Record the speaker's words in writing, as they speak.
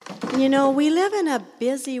You know, we live in a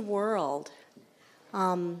busy world.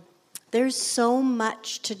 There's so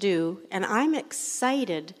much to do, and I'm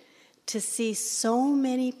excited to see so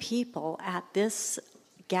many people at this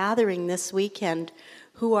gathering this weekend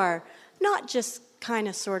who are not just kind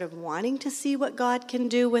of sort of wanting to see what God can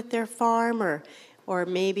do with their farm, or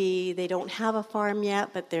maybe they don't have a farm yet,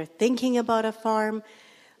 but they're thinking about a farm,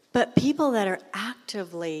 but people that are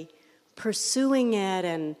actively pursuing it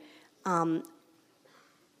and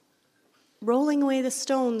rolling away the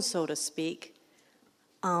stones, so to speak,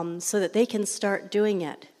 so that they can start doing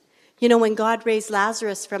it. You know, when God raised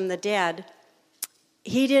Lazarus from the dead,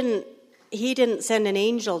 he didn't send an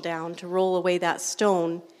angel down to roll away that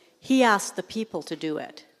stone. He asked the people to do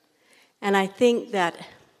it. And I think that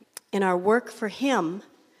in our work for him,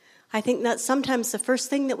 I think that sometimes the first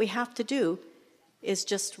thing that we have to do is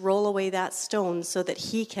just roll away that stone so that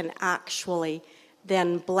he can actually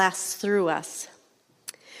then bless through us.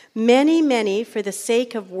 Many, for the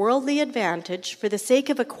sake of worldly advantage, for the sake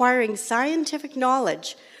of acquiring scientific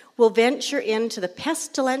knowledge, will venture into the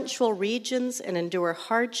pestilential regions and endure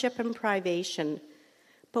hardship and privation.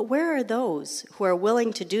 But where are those who are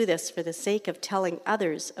willing to do this for the sake of telling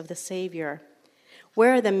others of the Savior?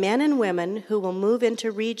 Where are the men and women who will move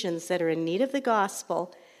into regions that are in need of the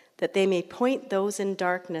gospel, that they may point those in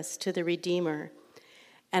darkness to the Redeemer?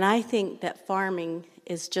 And I think that farming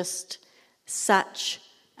is just such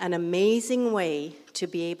an amazing way to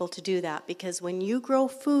be able to do that, because when you grow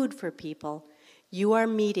food for people, you are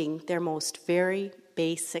meeting their most very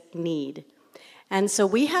basic need. And so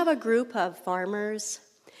we have a group of farmers.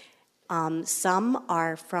 Some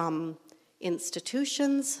are from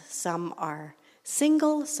institutions, some are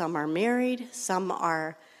single, some are married, some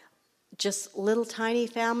are just little tiny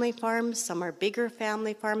family farms, some are bigger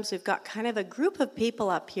family farms. We've got kind of a group of people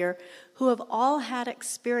up here who have all had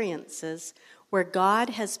experiences where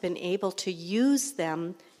God has been able to use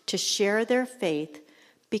them to share their faith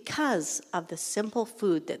because of the simple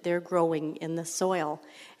food that they're growing in the soil.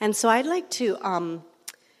 And so I'd like to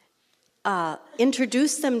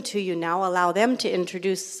introduce them to you now, allow them to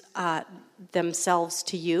introduce themselves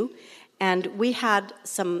to you. And we had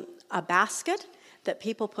a basket that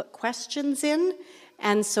people put questions in,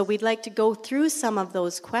 and so we'd like to go through some of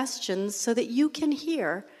those questions so that you can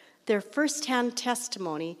hear their firsthand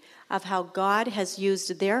testimony of how God has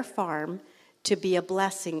used their farm to be a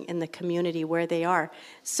blessing in the community where they are.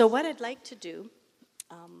 So what I'd like to do,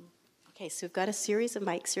 okay, so we've got a series of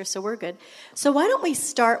mics here, so we're good. So why don't we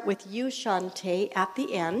start with you, Shantae, at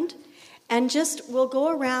the end, and we'll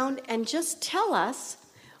go around and just tell us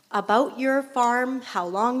about your farm, how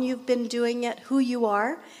long you've been doing it, who you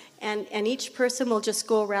are, and each person will just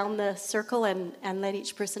go around the circle and let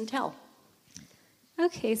each person tell.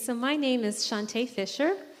 Okay, so my name is Shantae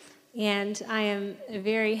Fisher, and I am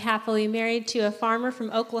very happily married to a farmer from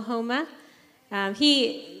Oklahoma.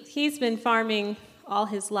 He's been farming all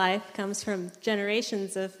his life, comes from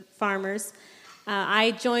generations of farmers.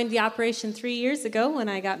 I joined the operation 3 years ago when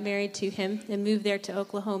I got married to him and moved there to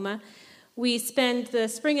Oklahoma. We spend the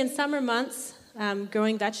spring and summer months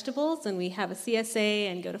growing vegetables, and we have a CSA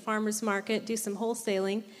and go to farmers market, do some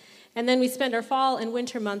wholesaling. And then we spend our fall and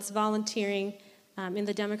winter months volunteering in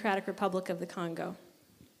the Democratic Republic of the Congo.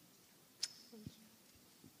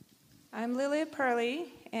 I'm Lily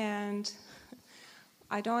Purley, and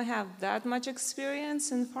I don't have that much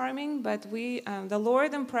experience in farming, but the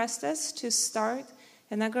Lord impressed us to start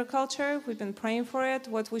in agriculture. We've been praying for it,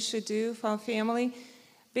 what we should do for our family,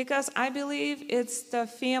 because I believe it's the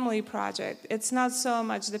family project. It's not so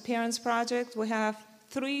much the parents' project. We have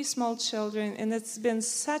 3 small children, and it's been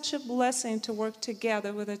such a blessing to work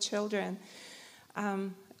together with the children.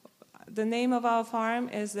 The name of our farm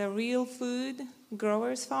is the Real Food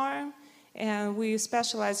Growers Farm, and we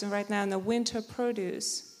specialize right now in the winter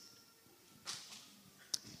produce.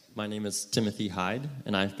 My name is Timothy Hyde,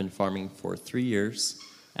 and I've been farming for 3 years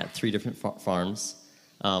at 3 different farms.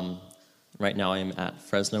 Right now I am at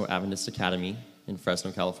Fresno Adventist Academy in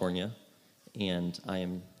Fresno, California, and I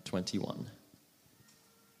am 21.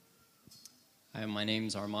 Hi, my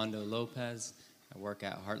name's Armando Lopez. I work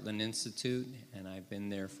at Heartland Institute, and I've been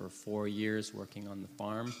there for 4 years working on the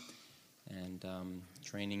farm and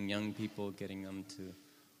training young people, getting them to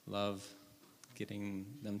love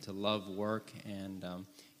work and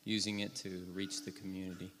using it to reach the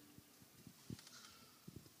community.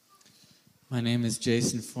 My name is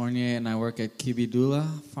Jason Fournier, and I work at Kibidula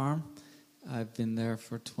Farm. I've been there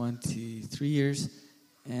for 23 years,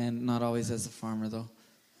 and not always as a farmer, though.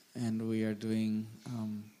 And we are doing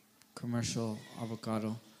commercial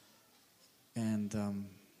avocado and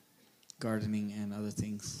gardening and other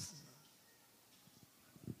things.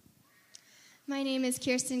 My name is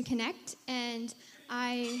Kirsten Connect, and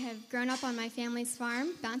I have grown up on my family's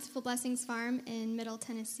farm, Bountiful Blessings Farm in Middle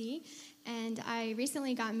Tennessee. And I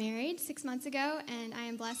recently got married 6 months ago, and I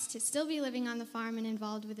am blessed to still be living on the farm and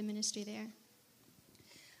involved with the ministry there.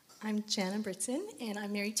 I'm Jana Britton, and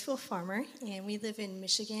I'm married to a farmer, and we live in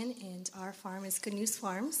Michigan, and our farm is Good News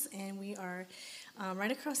Farms, and we are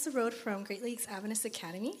right across the road from Great Lakes Adventist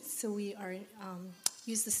Academy. So we are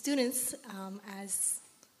use the students as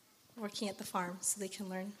working at the farm so they can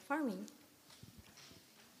learn farming.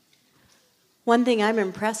 One thing I'm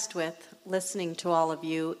impressed with listening to all of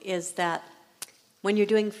you is that when you're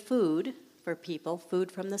doing food for people, food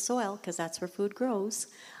from the soil, because that's where food grows,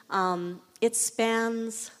 it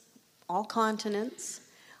spans all continents,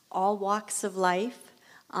 all walks of life.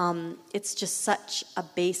 It's just such a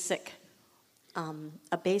basic,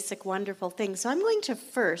 wonderful thing. So I'm going to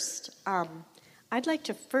I'd like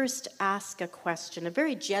to first ask a question, a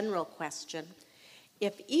very general question.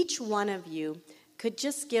 If each one of you could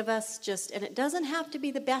just give us and it doesn't have to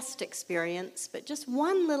be the best experience, but just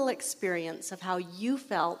one little experience of how you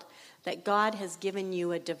felt that God has given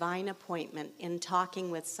you a divine appointment in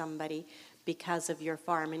talking with somebody because of your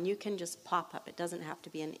farm. And you can just pop up. It doesn't have to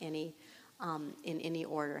be in any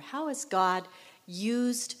order. How has God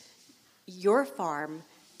used your farm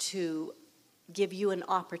to give you an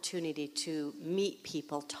opportunity to meet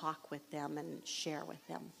people, talk with them, and share with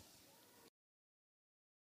them?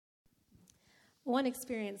 One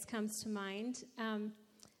experience comes to mind.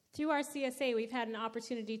 Through our CSA, we've had an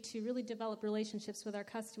opportunity to really develop relationships with our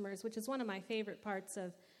customers, which is one of my favorite parts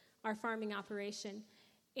of our farming operation.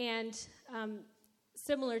 And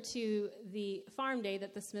similar to the farm day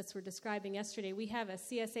that the Smiths were describing yesterday, we have a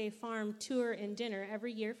CSA farm tour and dinner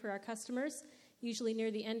every year for our customers, usually near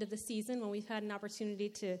the end of the season when we've had an opportunity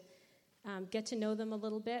to get to know them a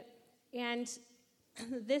little bit. And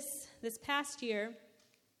this past year,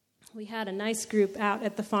 we had a nice group out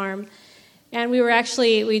at the farm, and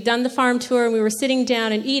we'd done the farm tour, and we were sitting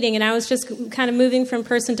down and eating, and I was just kind of moving from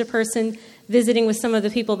person to person, visiting with some of the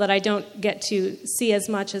people that I don't get to see as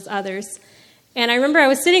much as others. And I remember I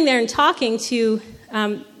was sitting there and talking to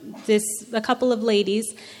a couple of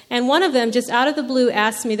ladies, and one of them, just out of the blue,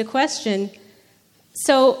 asked me the question,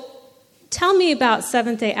 "So tell me about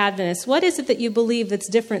Seventh-day Adventists. What is it that you believe that's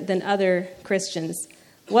different than other Christians?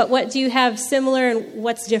 What do you have similar and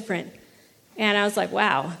what's different?" And I was like,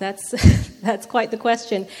 wow, that's quite the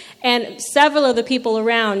question. And several of the people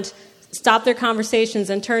around stopped their conversations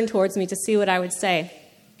and turned towards me to see what I would say.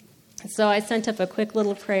 So I sent up a quick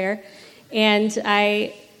little prayer, and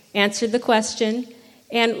I answered the question.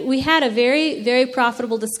 And we had a very, very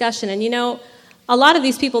profitable discussion. And, a lot of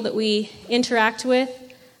these people that we interact with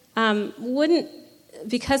wouldn't,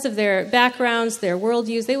 because of their backgrounds, their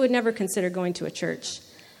worldviews, they would never consider going to a church.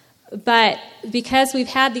 But because we've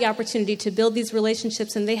had the opportunity to build these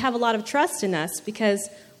relationships, and they have a lot of trust in us because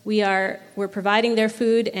we're providing their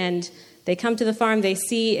food, and they come to the farm, they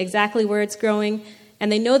see exactly where it's growing,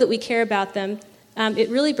 and they know that we care about them, it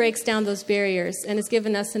really breaks down those barriers and has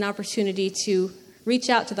given us an opportunity to reach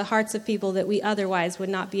out to the hearts of people that we otherwise would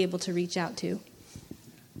not be able to reach out to.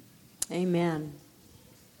 Amen.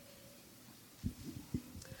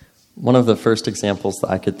 One of the first examples that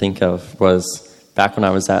I could think of was back when I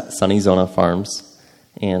was at Sunny Zona Farms,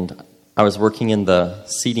 and I was working in the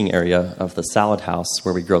seating area of the salad house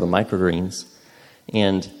where we grow the microgreens,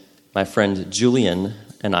 and my friend Julian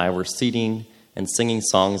and I were seating and singing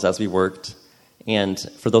songs as we worked. And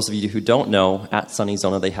for those of you who don't know, at Sunny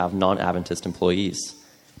Zona they have non-Adventist employees,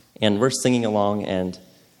 and we're singing along, and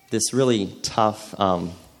this really tough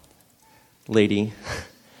lady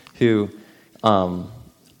who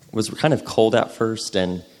was kind of cold at first,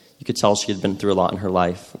 and you could tell she had been through a lot in her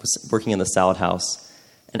life, was working in the salad house.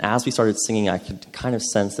 And as we started singing, I could kind of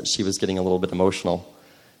sense that she was getting a little bit emotional.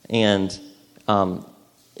 And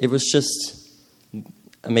it was just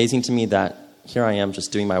amazing to me that here I am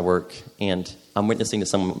just doing my work, and I'm witnessing to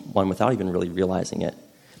someone without even really realizing it.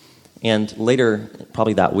 And later,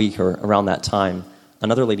 probably that week or around that time,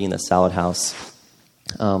 another lady in the salad house,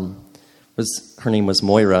 her name was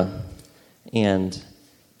Moira, and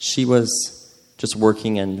she was just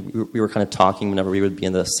working, and we were kind of talking whenever we would be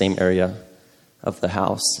in the same area of the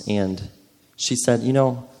house. And she said,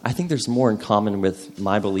 I think there's more in common with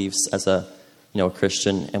my beliefs as a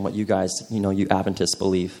Christian and what you guys, you Adventists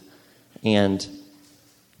believe. And,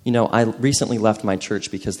 I recently left my church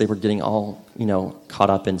because they were getting all, caught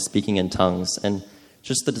up in speaking in tongues. And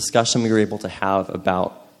just the discussion we were able to have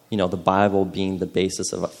about, the Bible being the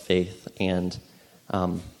basis of faith, and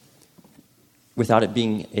without it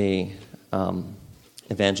being a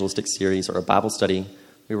evangelistic series or a Bible study,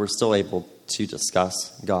 we were still able to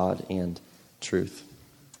discuss God and truth.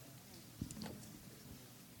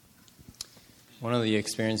 One of the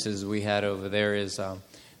experiences we had over there is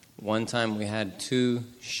one time we had 2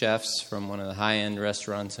 chefs from one of the high-end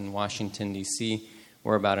restaurants in Washington, D.C.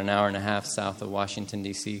 We're about an hour and a half south of Washington,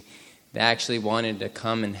 D.C. They actually wanted to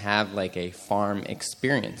come and have like a farm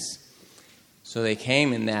experience. So they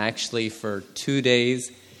came, and they actually, for 2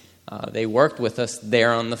 days, they worked with us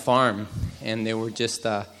there on the farm. And they were just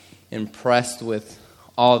impressed with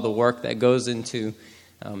all the work that goes into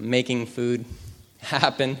making food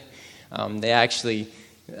happen. They actually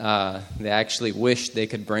wished they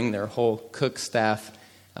could bring their whole cook staff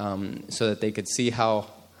so that they could see how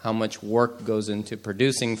much work goes into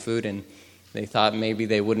producing food, and they thought maybe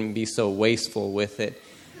they wouldn't be so wasteful with it.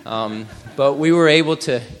 But we were able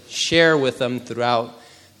to share with them throughout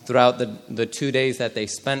the 2 days that they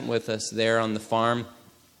spent with us there on the farm.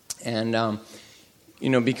 And,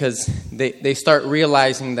 because they start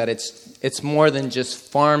realizing that it's more than just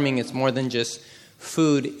farming, it's more than just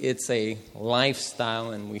food, it's a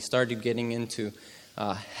lifestyle. And we started getting into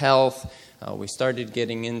health, we started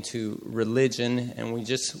getting into religion, and we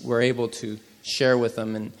just were able to share with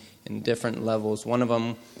them in different levels. One of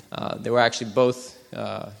them, they were actually both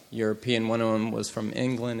European. One of them was from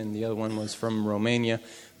England, and the other one was from Romania.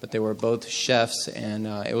 But they were both chefs, and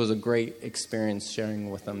it was a great experience sharing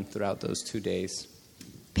with them throughout those 2 days.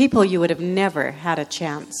 People you would have never had a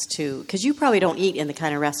chance to, because you probably don't eat in the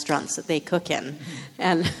kind of restaurants that they cook in.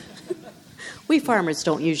 And we farmers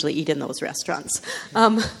don't usually eat in those restaurants.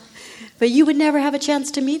 But you would never have a chance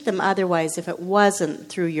to meet them otherwise if it wasn't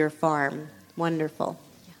through your farm. Wonderful.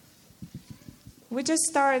 We just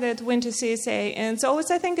started Winter CSA, and it's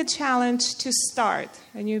always, I think, a challenge to start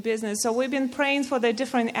a new business. So we've been praying for the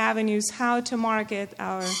different avenues, how to market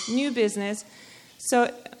our new business.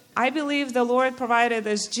 So I believe the Lord provided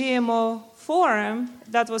this GMO forum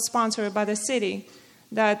that was sponsored by the city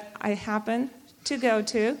that I happened to go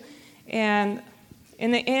to. And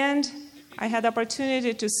in the end, I had the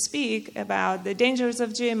opportunity to speak about the dangers of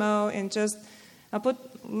GMO and just put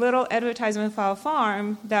little advertisement for our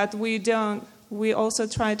farm that we also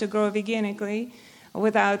try to grow veganically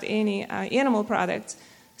without any animal products.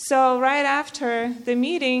 So right after the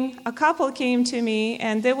meeting, a couple came to me,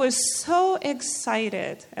 and they were so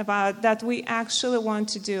excited about that we actually want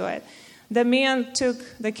to do it. The man took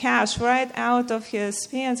the cash right out of his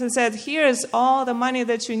pants and said, "Here's all the money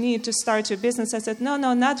that you need to start your business." I said, no,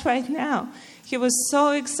 not right now. He was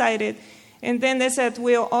so excited. And then they said,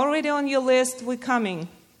 "We're already on your list, we're coming."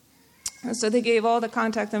 And so they gave all the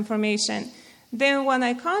contact information. Then when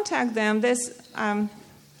I contact them,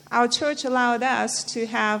 our church allowed us to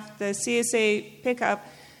have the CSA pickup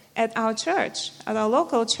at our church, at our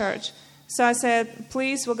local church. So I said,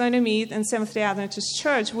 "Please, we're going to meet in Seventh-day Adventist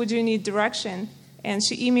Church. Would you need direction?" And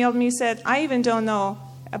she emailed me, said, "I even don't know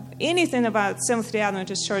anything about Seventh-day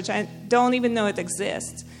Adventist Church. I don't even know it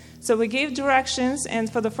exists." So we gave directions,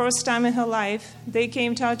 and for the first time in her life, they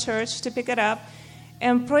came to our church to pick it up.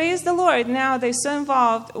 And praise the Lord, now they're so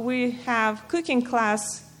involved. We have cooking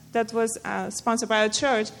class that was sponsored by our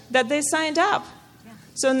church that they signed up. Yeah.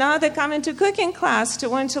 So now they come into cooking class to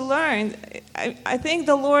want to learn. I think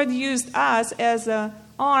the Lord used us as an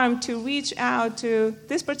arm to reach out to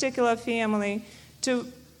this particular family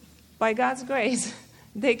to, by God's grace,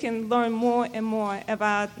 they can learn more and more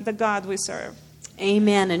about the God we serve.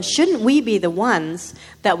 Amen. And shouldn't we be the ones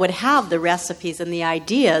that would have the recipes and the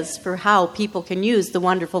ideas for how people can use the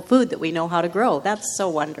wonderful food that we know how to grow? That's so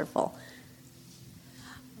wonderful.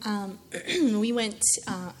 We went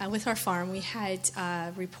with our farm. We had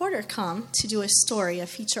a reporter come to do a story, a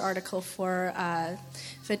feature article for a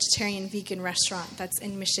vegetarian vegan restaurant that's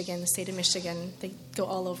in Michigan, the state of Michigan. They go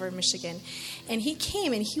all over Michigan. And he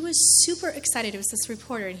came, and he was super excited. It was this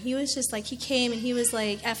reporter, and he was just like, he came, and he was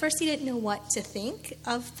like, at first he didn't know what to think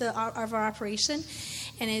of our operation.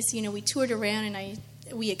 And as, we toured around, and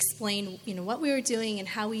we explained, what we were doing and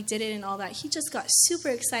how we did it and all that. He just got super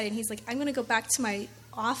excited. And he's like, "I'm going to go back to my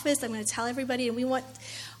office. I'm going to tell everybody." And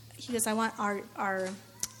he goes, "I want our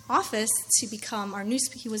office to become our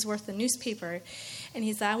news." He was worth the newspaper. And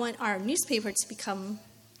he said, "I want our newspaper to become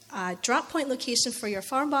a drop point location for your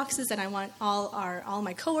farm boxes. And I want all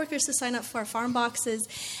my coworkers to sign up for our farm boxes."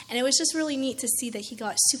 And it was just really neat to see that he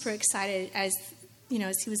got super excited as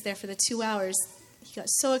he was there for the 2 hours he got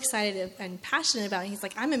so excited and passionate about it. He's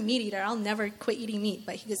like, I'm a meat eater. I'll never quit eating meat.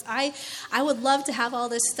 But he goes, I would love to have all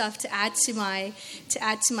this stuff to add to my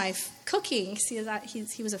cooking. He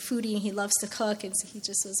was a foodie and he loves to cook, and so he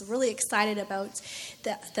just was really excited about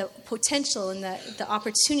the potential and the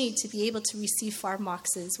opportunity to be able to receive farm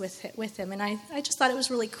boxes with him. And I just thought it was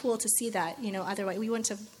really cool to see that. Otherwise we wouldn't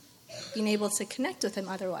have been able to connect with him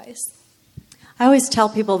otherwise. I always tell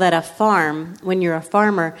people that a farm, when you're a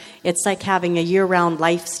farmer, it's like having a year-round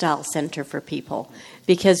lifestyle center for people,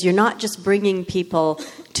 because you're not just bringing people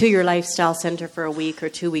to your lifestyle center for a week or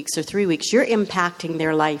 2 weeks or 3 weeks. You're impacting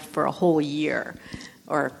their life for a whole year,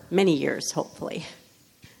 or many years, hopefully.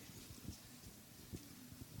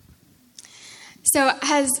 So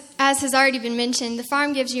as has already been mentioned, the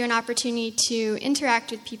farm gives you an opportunity to interact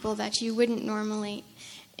with people that you wouldn't normally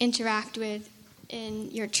interact with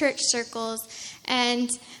in your church circles. And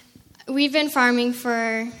we've been farming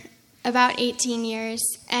for about 18 years,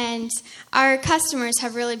 and our customers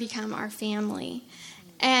have really become our family.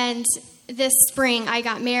 And this spring I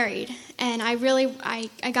got married, and I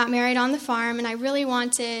got married on the farm, and I really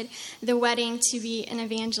wanted the wedding to be an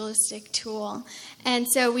evangelistic tool. And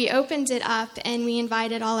so we opened it up, and we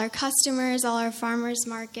invited all our customers, all our farmers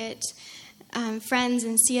market friends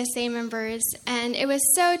and CSA members, and it was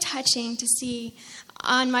so touching to see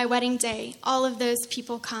on my wedding day all of those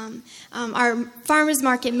people come. Our farmers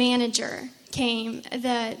market manager came,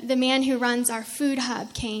 the man who runs our food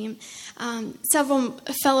hub came, several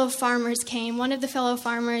fellow farmers came. One of the fellow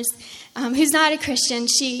farmers, who's not a Christian,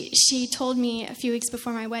 she told me a few weeks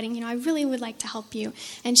before my wedding, I really would like to help you.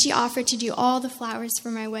 And she offered to do all the flowers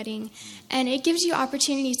for my wedding. And it gives you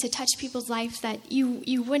opportunities to touch people's lives that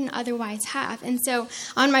you wouldn't otherwise have. And so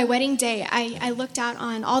on my wedding day, I looked out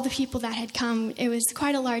on all the people that had come. It was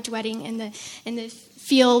quite a large wedding in the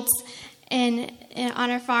fields on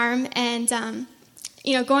our farm, and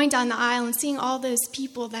going down the aisle and seeing all those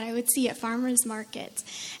people that I would see at farmers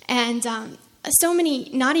markets, and so many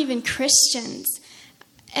not even Christians,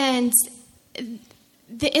 and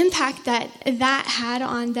the impact that had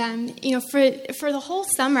on them. For the whole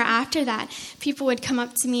summer after that, people would come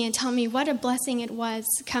up to me and tell me what a blessing it was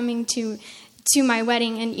coming to my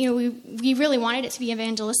wedding, and we really wanted it to be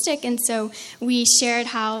evangelistic, and so we shared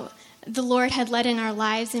how the Lord had led in our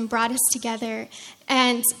lives and brought us together.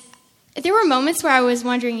 And there were moments where I was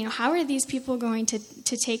wondering, how are these people going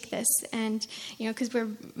to take this? And, because we're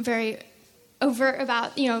very overt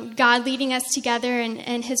about, God leading us together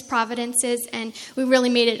and his providences. And we really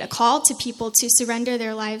made it a call to people to surrender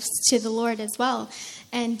their lives to the Lord as well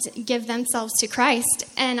and give themselves to Christ.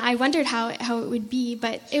 And I wondered how it would be,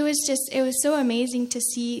 but it was so amazing to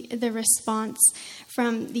see the response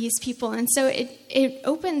from these people. And so it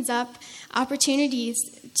opens up opportunities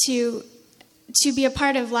to be a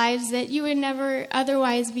part of lives that you would never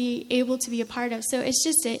otherwise be able to be a part of. So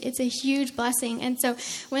it's a huge blessing. And so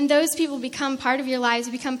when those people become part of your lives,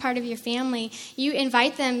 become part of your family, you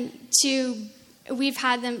invite them to. We've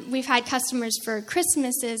had customers for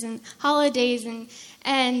Christmases and holidays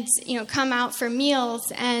and come out for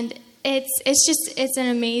meals, and it's an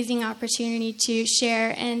amazing opportunity to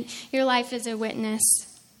share, and your life is a witness.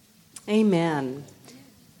 Amen.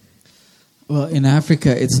 Well, in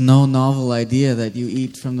Africa, it's no novel idea that you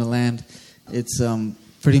eat from the land. It's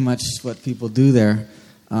pretty much what people do there.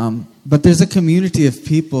 But there's a community of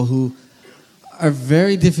people who are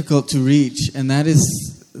very difficult to reach, and that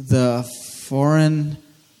is the foreign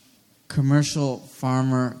commercial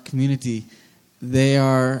farmer community. They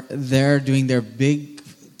are there doing their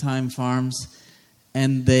big-time farms,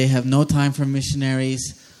 and they have no time for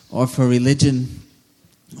missionaries or for religion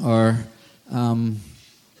or...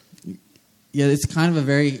 it's kind of a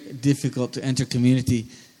very difficult to enter community.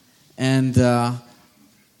 And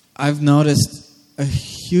I've noticed a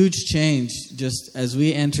huge change just as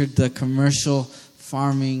we entered the commercial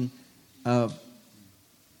farming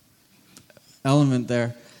element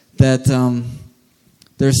there, that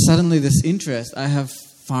there's suddenly this interest. I have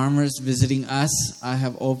farmers visiting us. I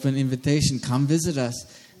have open invitation, come visit us.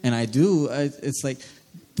 And I do. It's like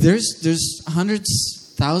there's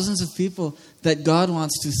hundreds, thousands of people that God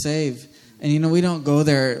wants to save. And, we don't go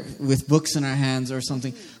there with books in our hands or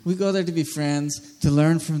something. We go there to be friends, to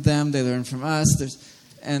learn from them. They learn from us.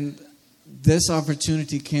 And this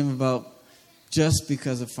opportunity came about just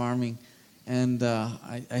because of farming. And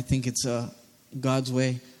I think it's God's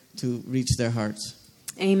way to reach their hearts.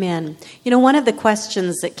 Amen. One of the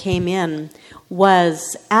questions that came in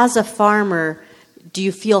was, as a farmer, do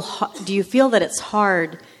you feel that it's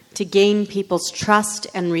hard to gain people's trust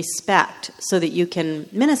and respect so that you can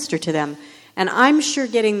minister to them? And I'm sure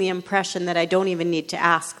getting the impression that I don't even need to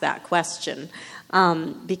ask that question.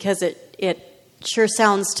 because it sure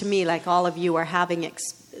sounds to me like all of you are having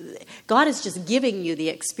God is just giving you the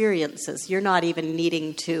experiences. You're not even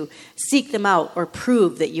needing to seek them out or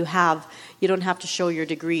prove that you have. You don't have to show your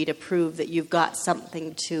degree to prove that you've got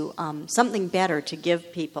something better to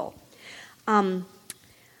give people.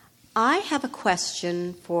 I have a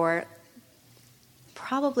question for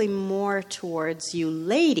probably more towards you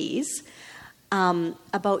ladies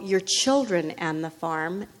about your children and the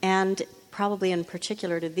farm, and probably in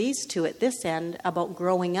particular to these two at this end about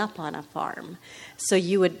growing up on a farm. So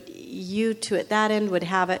you two at that end would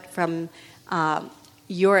have it from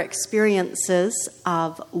your experiences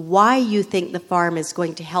of why you think the farm is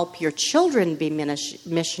going to help your children be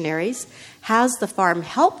missionaries. Has the farm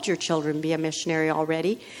helped your children be a missionary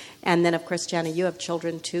already? And then, of course, Jana, you have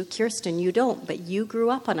children too. Kirsten, you don't, but you grew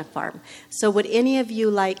up on a farm. So would any of you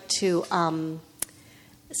like to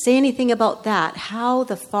say anything about that, how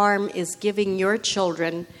the farm is giving your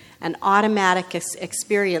children an automatic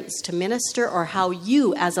experience to minister, or how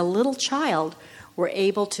you, as a little child, were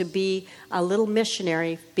able to be a little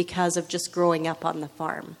missionary because of just growing up on the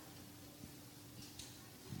farm?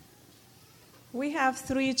 We have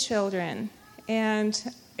 3 children, and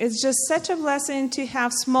it's just such a blessing to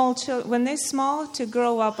have small children, when they're small, to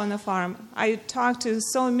grow up on the farm. I talk to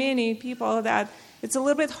so many people that it's a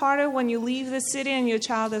little bit harder when you leave the city and your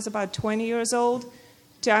child is about 20 years old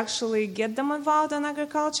to actually get them involved in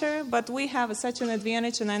agriculture, but we have such an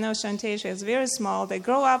advantage, and I know Shantasia is very small. They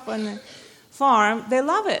grow up on the farm. They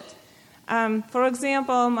love it. For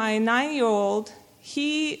example, my 9-year-old,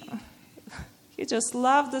 he just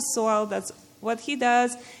loved the soil. That's what he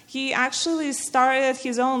does. He actually started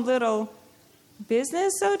his own little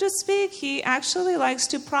business, so to speak. He actually likes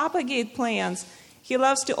to propagate plants. He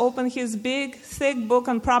loves to open his big, thick book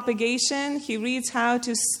on propagation. He reads how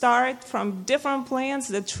to start from different plants,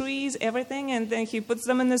 the trees, everything, and then he puts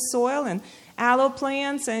them in the soil, and aloe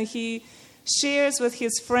plants, and he shares with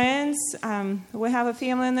his friends. We have a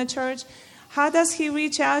family in the church. How does he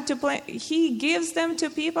reach out to plants? He gives them to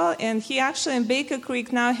people, and he actually in Baker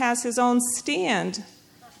Creek now has his own stand.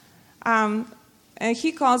 And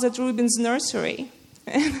he calls it Reuben's Nursery.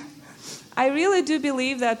 I really do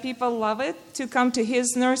believe that people love it to come to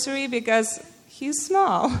his nursery because he's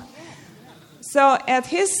small. So at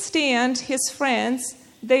his stand, his friends,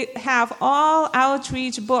 they have all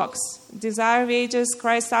outreach books, Desire of Ages,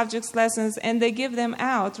 Christ Objects Lessons, and they give them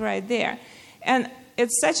out right there. And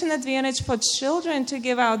it's such an advantage for children to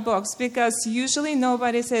give out books because usually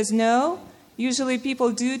nobody says no. Usually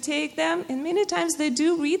people do take them, and many times they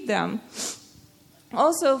do read them.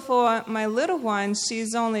 Also, for my little one,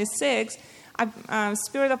 she's only 6,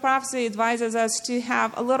 Spirit of Prophecy advises us to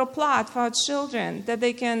have a little plot for our children that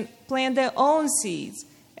they can plant their own seeds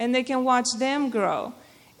and they can watch them grow.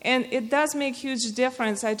 And it does make huge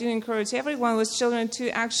difference. I do encourage everyone with children to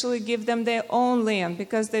actually give them their own land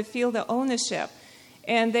because they feel the ownership.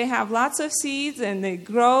 And they have lots of seeds and they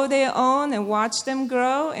grow their own and watch them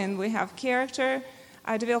grow. And we have character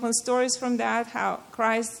development stories from that, how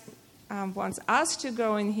Christ wants us to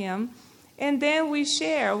grow in Him. And then we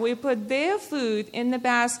share. We put their food in the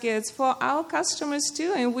baskets for our customers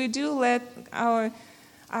too. And we do let our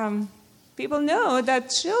people know that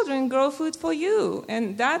children grow food for you.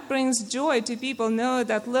 And that brings joy to people know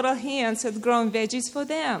that little hands have grown veggies for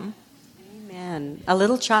them. Amen. A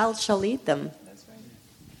little child shall lead them. That's right.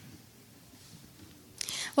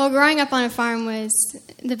 Well, growing up on a farm was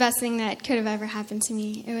the best thing that could have ever happened to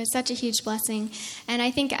me. It was such a huge blessing. And I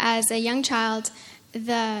think as a young child,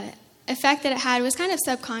 the effect that it had was kind of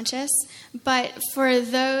subconscious. But for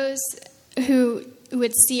those who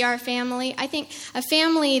would see our family, I think a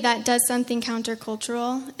family that does something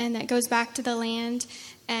countercultural and that goes back to the land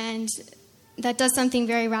and that does something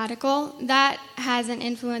very radical, that has an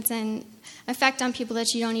influence and effect on people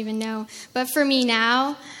that you don't even know. But for me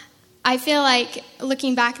now, I feel like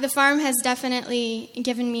looking back, the farm has definitely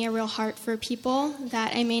given me a real heart for people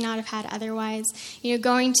that I may not have had otherwise. You know,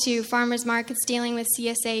 going to farmers markets, dealing with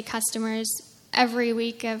CSA customers every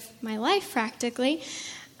week of my life practically.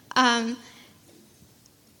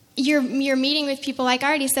 You're meeting with people, like I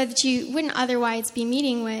already said, that you wouldn't otherwise be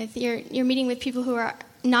meeting with. You're meeting with people who are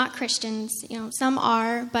not Christians. You know, some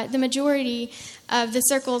are, but the majority of the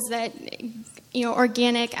circles that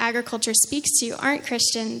organic agriculture speaks to aren't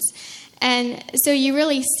Christians. And so you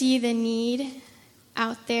really see the need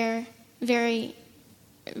out there very,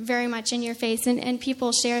 very much in your face, and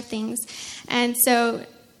people share things. And so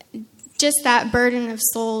just that burden of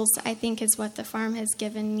souls, I think, is what the farm has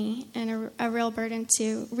given me, and a real burden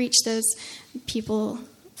to reach those people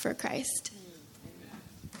for Christ.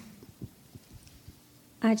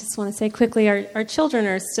 I just want to say quickly, our children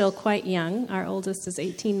are still quite young. Our oldest is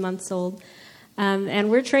 18 months old.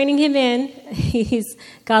 And we're training him in. He's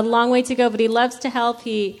got a long way to go, but he loves to help.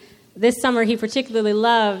 This summer, he particularly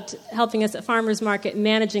loved helping us at Farmers Market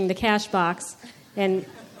managing the cash box and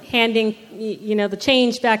handing, the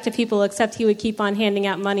change back to people, except he would keep on handing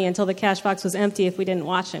out money until the cash box was empty if we didn't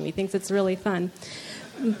watch him. He thinks it's really fun.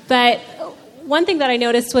 But one thing that I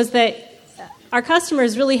noticed was that our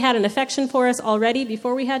customers really had an affection for us already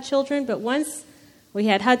before we had children, but once we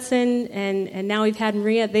had Hudson and now we've had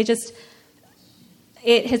Maria,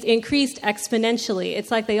 it has increased exponentially. It's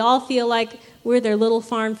like they all feel like we're their little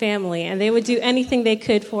farm family, and they would do anything they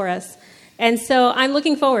could for us. And so I'm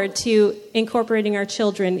looking forward to incorporating our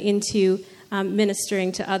children into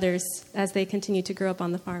ministering to others as they continue to grow up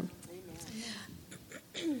on the farm.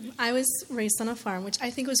 I was raised on a farm, which I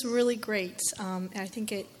think was really great. I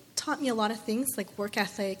think it taught me a lot of things like work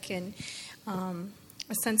ethic and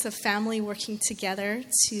a sense of family working together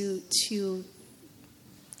to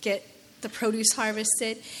get the produce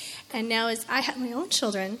harvested. And now as I have my own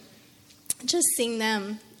children, just seeing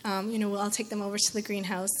them, I'll take them over to the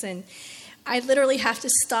greenhouse, and I literally have to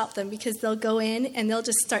stop them because they'll go in and they'll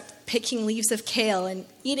just start picking leaves of kale and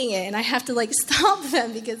eating it, and I have to stop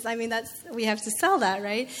them because we have to sell that,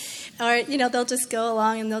 right? Or they'll just go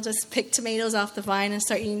along and they'll just pick tomatoes off the vine and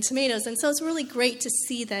start eating tomatoes. And so it's really great to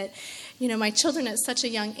see that my children at such a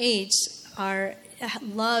young age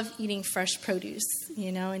love eating fresh produce,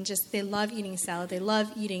 and just they love eating salad. They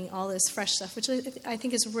love eating all this fresh stuff, which I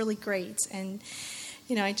think is really great. And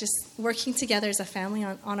I just working together as a family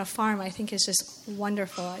on a farm, I think is just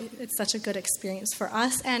wonderful. It's such a good experience for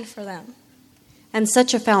us and for them. And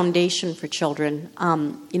such a foundation for children.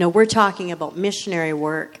 We're talking about missionary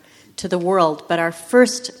work to the world, but our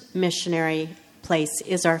first missionary place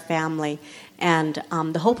is our family. And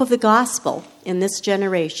the hope of the gospel in this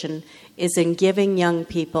generation is in giving young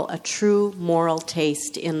people a true moral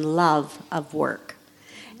taste in love of work.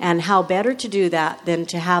 And how better to do that than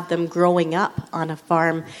to have them growing up on a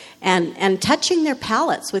farm and touching their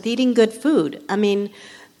palates with eating good food. I mean,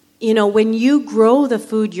 when you grow the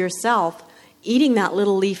food yourself, eating that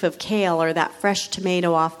little leaf of kale or that fresh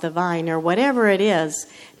tomato off the vine or whatever it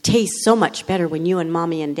is tastes so much better when you and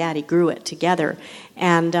Mommy and Daddy grew it together.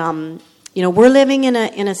 And, we're living in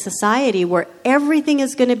a society where everything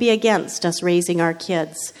is going to be against us raising our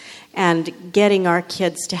kids and getting our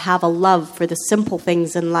kids to have a love for the simple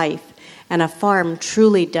things in life. And a farm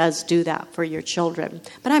truly does do that for your children.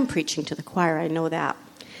 But I'm preaching to the choir, I know that.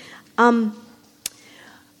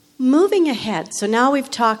 Moving ahead, so now we've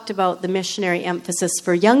talked about the missionary emphasis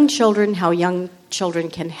for young children, how young children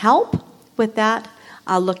can help with that,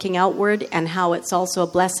 looking outward, and how it's also a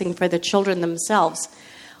blessing for the children themselves.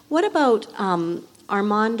 What about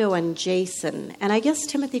Armando and Jason, and I guess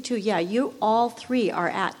Timothy too? Yeah, you all three are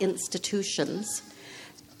at institutions.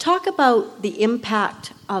 Talk about the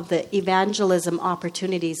impact of the evangelism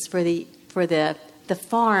opportunities for the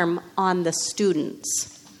farm on the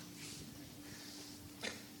students.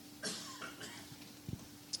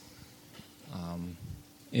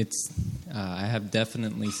 I have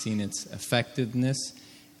definitely seen its effectiveness.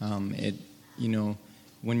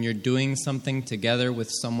 When you're doing something together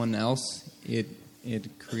with someone else, it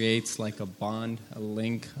creates like a bond, a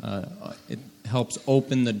link. It helps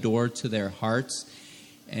open the door to their hearts.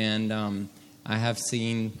 And I have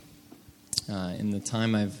seen in the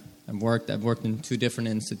time I've worked in two different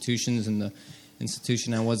institutions. In the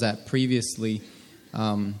institution I was at previously,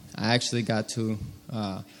 I actually got to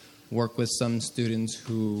work with some students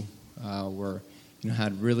who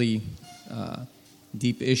had really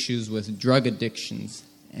deep issues with drug addictions.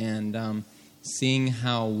 And seeing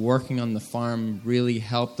how working on the farm really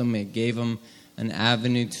helped them, it gave them an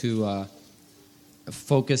avenue to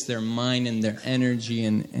focus their mind and their energy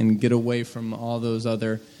and get away from all those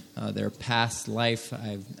other, their past life.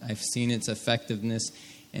 I've seen its effectiveness.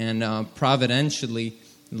 And providentially,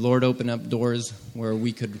 the Lord opened up doors where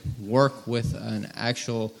we could work with an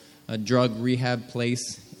actual drug rehab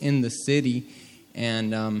place in the city.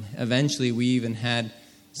 And eventually we even had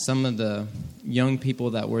some of the young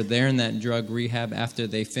people that were there in that drug rehab after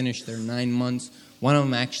they finished their 9 months. One of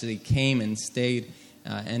them actually came and stayed,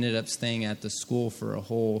 ended up staying at the school for a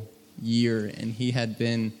whole year. And he had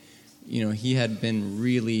been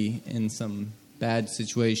really in some bad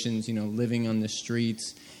situations, living on the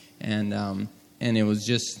streets. And it was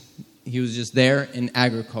he was just there in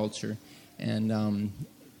agriculture. And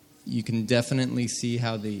you can definitely see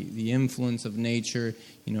how the influence of nature,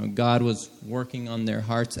 God was working on their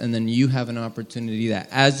hearts, and then you have an opportunity that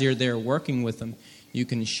as you're there working with them, you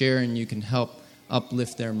can share and you can help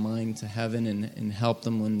uplift their mind to heaven and help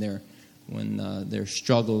them when their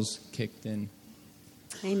struggles kicked in.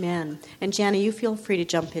 Amen. And Jana, you feel free to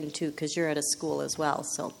jump in too, because you're at a school as well.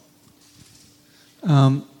 So,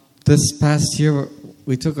 this past year,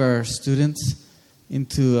 we took our students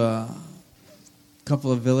into a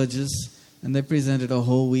couple of villages, and they presented a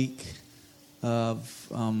whole week of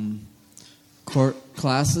court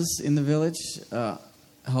classes in the village,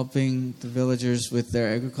 helping the villagers with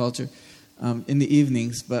their agriculture in the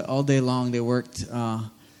evenings. But all day long, they worked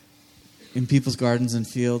in people's gardens and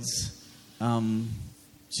fields,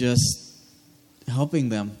 just helping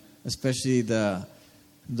them, especially the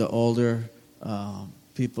older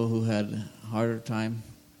people who had a harder time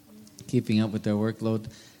keeping up with their workload.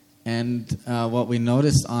 And what we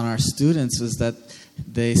noticed on our students was that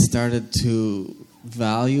they started to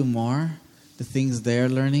value more the things they're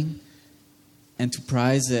learning and to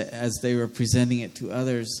prize it as they were presenting it to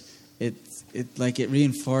others. It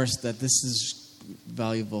reinforced that this is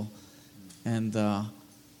valuable. And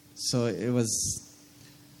so it was,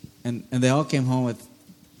 and they all came home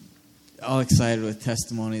all excited with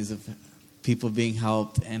testimonies of people being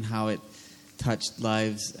helped and how it touched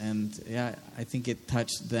lives. And yeah, I think it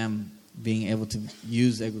touched them being able to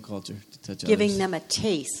use agriculture to touch giving others. them a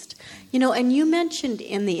taste. And you mentioned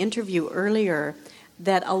in the interview earlier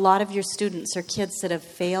that a lot of your students are kids that have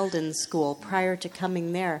failed in school prior to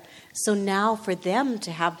coming there. So now for them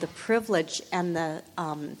to have the privilege and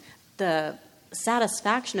the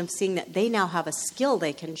satisfaction of seeing that they now have a skill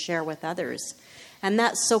they can share with others. And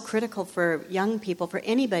that's so critical for young people, for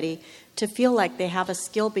anybody, to feel like they have a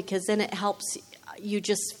skill, because then it helps you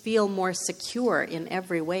just feel more secure in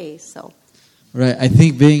every way. So, right. I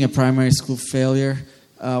think being a primary school failure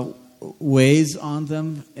weighs on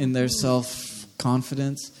them in their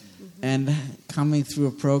self-confidence. And coming through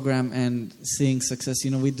a program and seeing success,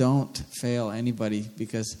 we don't fail anybody,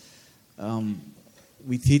 because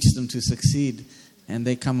we teach them to succeed, and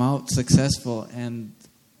they come out successful, and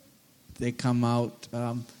they come out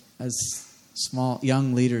as small,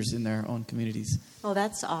 young leaders in their own communities. Oh,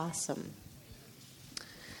 that's awesome.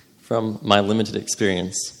 From my limited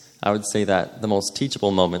experience, I would say that the most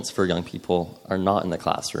teachable moments for young people are not in the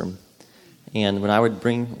classroom. And when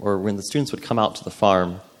when the students would come out to the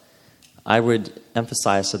farm, I would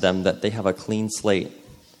emphasize to them that they have a clean slate.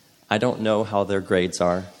 I don't know how their grades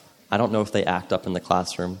are. I don't know if they act up in the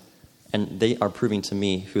classroom. And they are proving to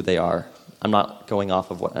me who they are. I'm not going off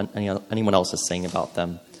of what anyone else is saying about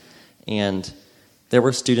them. And there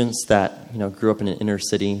were students that grew up in an inner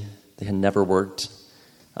city. They had never worked.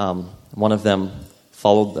 One of them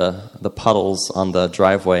followed the puddles on the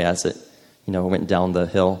driveway as it went down the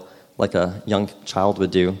hill like a young child would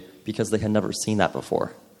do, because they had never seen that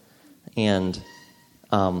before. And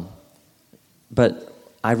but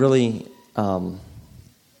I really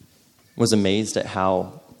was amazed at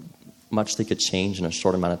how much they could change in a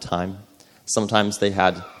short amount of time. Sometimes they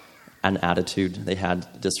had an attitude, they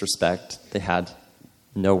had disrespect, they had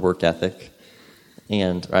no work ethic,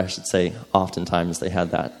 or I should say, oftentimes they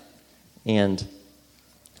had that. And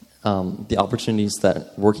the opportunities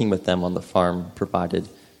that working with them on the farm provided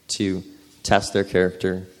to test their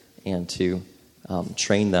character and to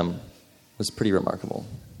train them was pretty remarkable.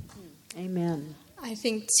 Amen. I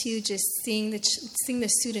think, too, just seeing the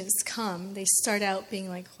students come, they start out being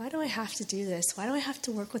like, why do I have to do this? Why do I have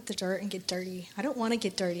to work with the dirt and get dirty? I don't want to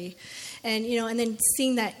get dirty. And, and then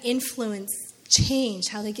seeing that influence change,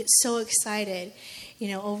 how they get so excited,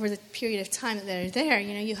 over the period of time that they're there.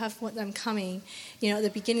 You have them coming, at the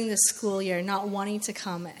beginning of the school year, not wanting to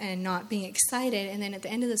come and not being excited. And then at the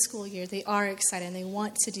end of the school year, they are excited and they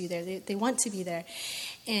want to do there. They want to be there.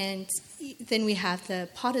 And then we have the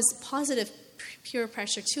positive peer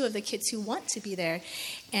pressure, too, of the kids who want to be there.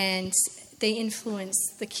 And they influence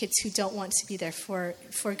the kids who don't want to be there for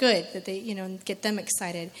good, that they, get them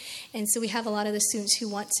excited. And so we have a lot of the students who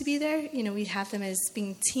want to be there. We have them as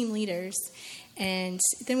being team leaders. And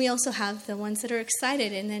then we also have the ones that are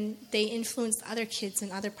excited, and then they influence other kids in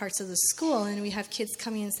other parts of the school. And we have kids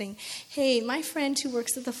coming and saying, hey, my friend who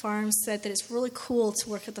works at the farm said that it's really cool to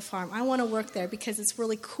work at the farm. I want to work there because it's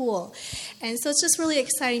really cool. And so it's just really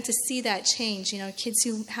exciting to see that change. Kids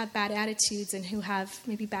who have bad attitudes and who have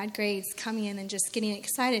maybe bad grades coming in and just getting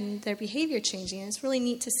excited and their behavior changing. And it's really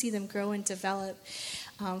neat to see them grow and develop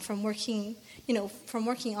from working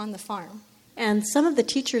on the farm. And some of the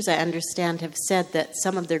teachers, I understand, have said that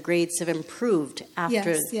some of their grades have improved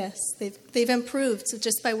after. Yes, they've improved. So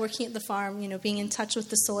just by working at the farm, being in touch with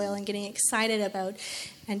the soil and getting excited about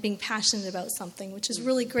and being passionate about something, which is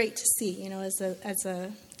really great to see. As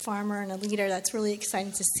a farmer and a leader, that's really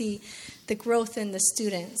exciting to see the growth in the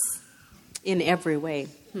students. in every way.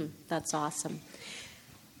 That's awesome.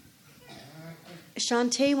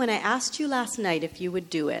 Shantae, when I asked you last night if you would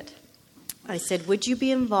do it, I said, would you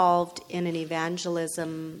be involved in an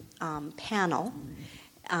evangelism panel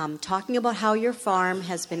talking about how your farm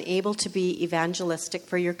has been able to be evangelistic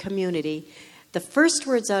for your community? The first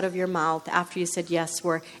words out of your mouth after you said yes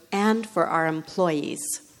were, and for our employees.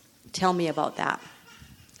 Tell me about that.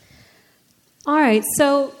 All right,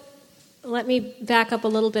 so let me back up a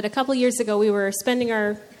little bit. A couple years ago, we were spending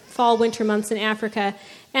our fall, winter months in Africa,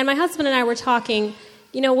 and my husband and I were talking,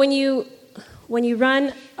 when you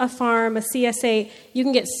run a farm, a CSA, you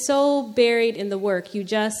can get so buried in the work. You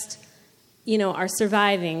just, are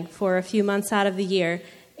surviving for a few months out of the year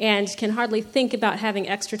and can hardly think about having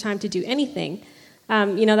extra time to do anything.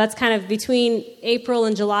 That's kind of between April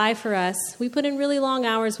and July for us. We put in really long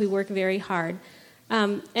hours. We work very hard.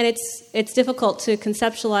 And it's difficult to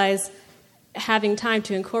conceptualize having time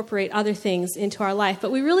to incorporate other things into our life.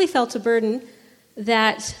 But we really felt a burden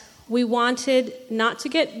that we wanted not to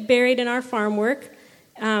get buried in our farm work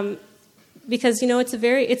because, it's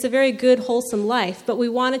a very good, wholesome life. But we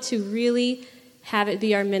wanted to really have it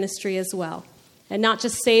be our ministry as well and not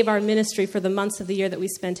just save our ministry for the months of the year that we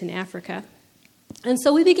spent in Africa. And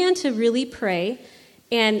so we began to really pray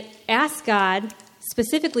and ask God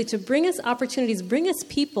specifically to bring us opportunities, bring us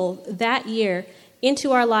people that year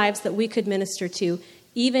into our lives that we could minister to,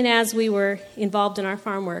 even as we were involved in our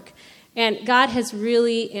farm work. And God has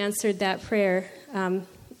really answered that prayer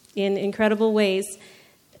in incredible ways,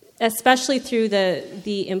 especially through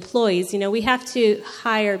the employees. We have to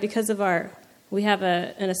hire, because of we have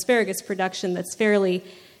an asparagus production that's fairly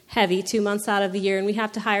heavy 2 months out of the year, and we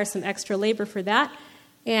have to hire some extra labor for that.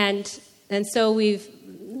 And so we've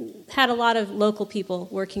had a lot of local people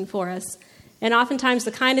working for us. And oftentimes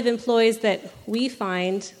the kind of employees that we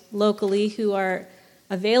find locally who are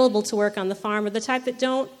available to work on the farm are the type that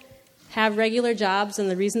don't have regular jobs,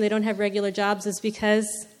 and the reason they don't have regular jobs is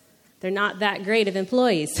because they're not that great of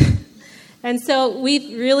employees. And so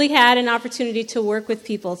we've really had an opportunity to work with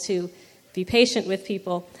people, to be patient with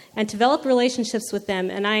people, and develop relationships with them.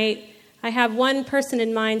 And I have one person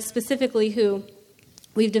in mind specifically who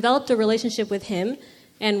we've developed a relationship with him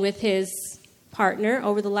and with his partner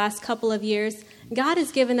over the last couple of years. God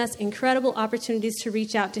has given us incredible opportunities to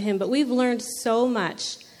reach out to him, but we've learned so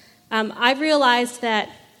much. I've realized that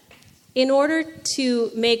in order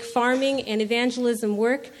to make farming and evangelism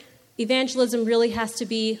work, evangelism really has to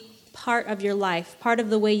be part of your life, part of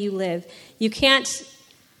the way you live. You can't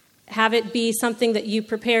have it be something that you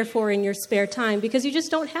prepare for in your spare time because you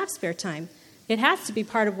just don't have spare time. It has to be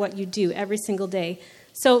part of what you do every single day.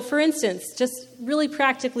 So, for instance, just really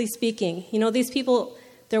practically speaking, these people,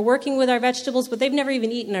 they're working with our vegetables, but they've never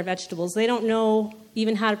even eaten our vegetables. They don't know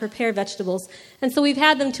even how to prepare vegetables. And so we've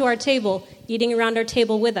had them to our table, eating around our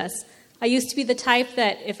table with us. I used to be the type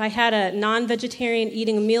that if I had a non-vegetarian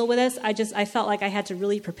eating a meal with us, I felt like I had to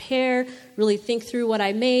really prepare, really think through what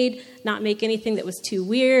I made, not make anything that was too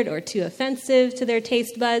weird or too offensive to their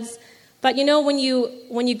taste buds. But when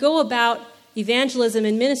you go about evangelism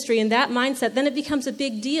and ministry in that mindset, then it becomes a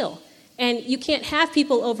big deal. And you can't have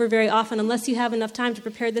people over very often unless you have enough time to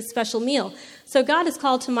prepare this special meal. So God has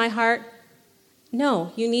called to my heart,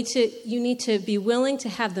 no, you need to be willing to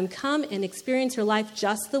have them come and experience your life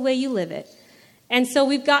just the way you live it. And so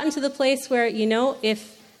we've gotten to the place where,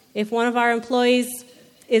 if one of our employees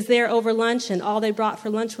is there over lunch and all they brought for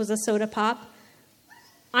lunch was a soda pop,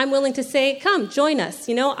 I'm willing to say, come, join us.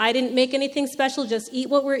 I didn't make anything special. Just eat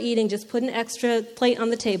what we're eating. Just put an extra plate on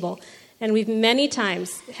the table. And we've many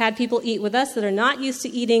times had people eat with us that are not used to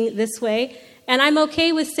eating this way. And I'm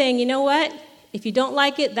okay with saying, you know what? If you don't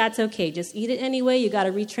like it, that's okay. Just eat it anyway. You got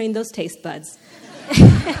to retrain those taste buds.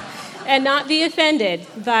 And not be offended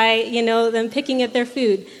by, them picking at their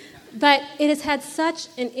food. But it has had such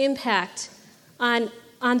an impact on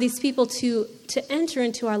these people to enter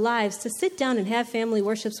into our lives, to sit down and have family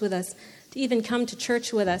worships with us, to even come to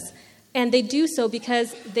church with us. And they do so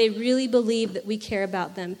because they really believe that we care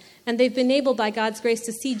about them. And they've been able, by God's grace,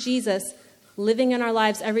 to see Jesus living in our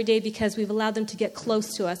lives every day because we've allowed them to get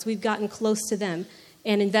close to us. We've gotten close to them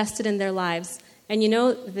and invested in their lives. And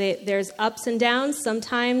there's ups and downs.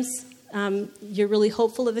 Sometimes you're really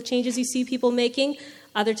hopeful of the changes you see people making.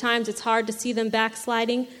 Other times it's hard to see them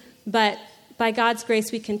backsliding. But by God's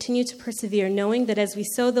grace, we continue to persevere, knowing that as we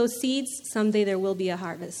sow those seeds, someday there will be a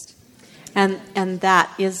harvest. And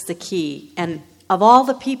that is the key. And of all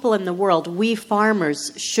the people in the world, we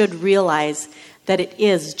farmers should realize that it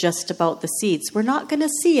is just about the seeds. We're not going to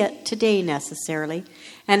see it today necessarily.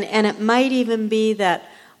 And it might even be that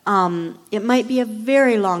it might be a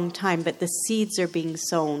very long time, but the seeds are being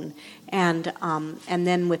sown. And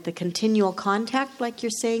then with the continual contact, like you're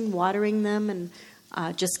saying, watering them and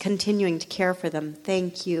just continuing to care for them.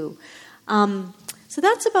 Thank you. So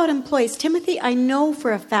that's about employees. Timothy, I know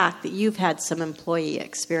for a fact that you've had some employee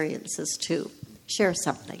experiences too. Share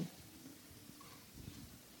something.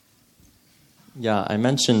 Yeah, I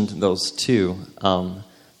mentioned those too.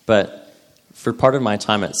 But for part of my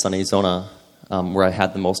time at Sunny Zona, where I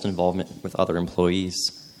had the most involvement with other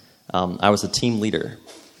employees, I was a team leader.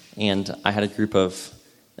 And I had a group of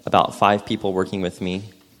about 5 people working with me,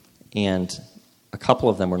 and a couple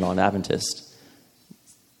of them were non-Adventist.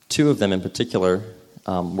 2 of them in particular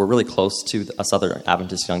were really close to us other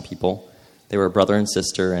Adventist young people. They were brother and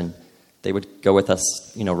sister, and they would go with us,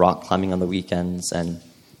 rock climbing on the weekends, and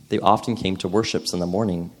they often came to worships in the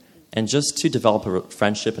morning. And just to develop a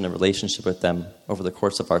friendship and a relationship with them over the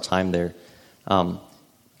course of our time there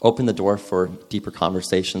opened the door for deeper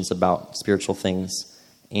conversations about spiritual things,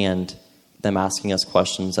 and them asking us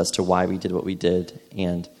questions as to why we did what we did,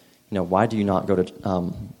 and why do you not go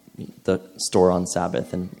to the store on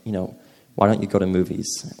Sabbath, and why don't you go to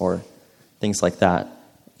movies or things like that.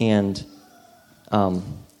 And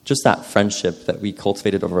just that friendship that we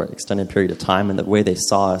cultivated over an extended period of time, and the way they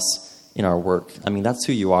saw us in our work. I mean, that's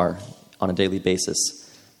who you are on a daily basis.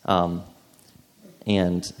 And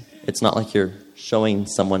it's not like you're showing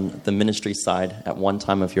someone the ministry side at one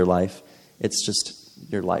time of your life. It's just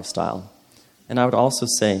your lifestyle. And I would also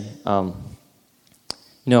say,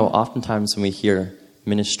 oftentimes when we hear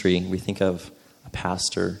ministry, we think of a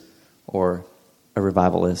pastor or a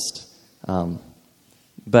revivalist.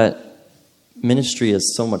 But ministry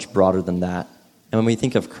is so much broader than that. And when we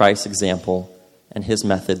think of Christ's example and his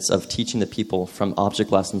methods of teaching the people from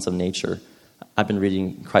object lessons of nature, I've been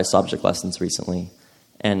reading Christ's Object Lessons recently,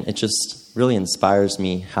 and it just really inspires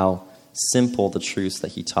me how simple the truths that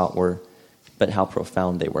he taught were, but how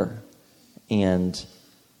profound they were. And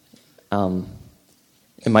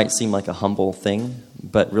it might seem like a humble thing,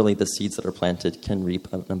 but really the seeds that are planted can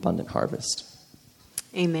reap an abundant harvest.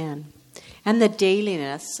 Amen. And the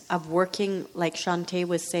dailiness of working, like Shantae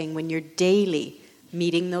was saying, when you're daily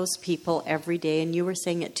meeting those people every day, and you were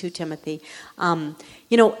saying it too, Timothy. In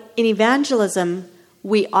evangelism,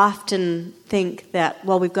 we often think that,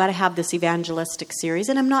 well, we've got to have this evangelistic series,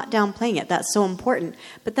 and I'm not downplaying it. That's so important.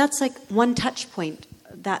 But that's like one touch point,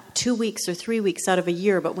 that 2 weeks or 3 weeks out of a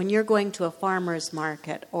year. But when you're going to a farmer's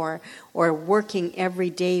market or working every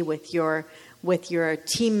day with your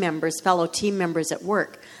team members, fellow team members at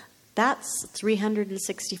work, that's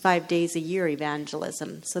 365 days a year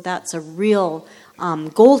evangelism. So that's a real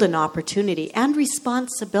golden opportunity and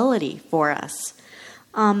responsibility for us.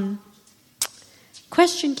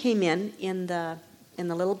 Question came in the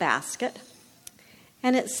little basket,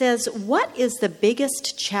 and it says, what is the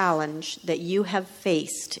biggest challenge that you have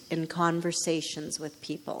faced in conversations with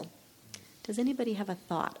people? Does anybody have a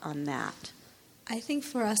thought on that? I think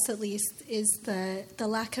for us at least is the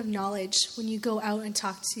lack of knowledge. When you go out and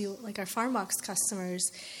talk to like our farm box customers,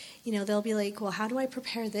 they'll be like, well, how do I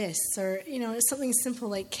prepare this? Or, it's something simple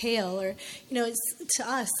like kale, or, it's to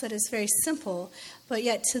us that is very simple, but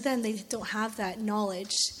yet to them they don't have that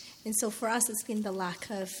knowledge. And so for us it's been the lack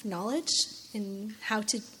of knowledge in how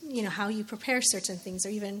to, how you prepare certain things, or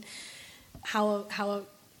even how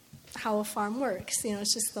a farm works.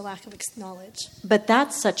 It's just the lack of knowledge. But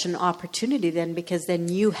that's such an opportunity then, because then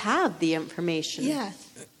you have the information. Yeah.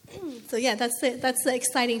 So yeah, that's the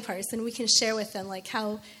exciting part. And we can share with them like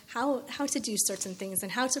how to do certain things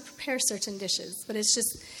and how to prepare certain dishes. But it's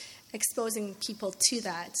just exposing people to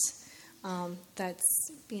that.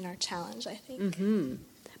 That's been our challenge, I think. Mm-hmm.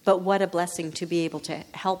 But what a blessing to be able to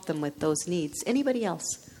help them with those needs. Anybody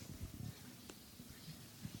else?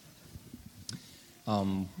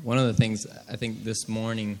 One of the things I think this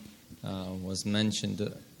morning was mentioned,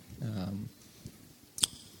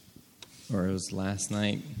 or it was last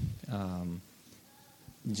night,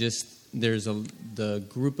 just there's the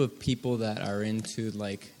group of people that are into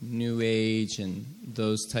like New Age and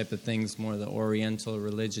those type of things, more the Oriental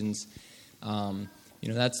religions.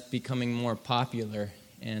 That's becoming more popular,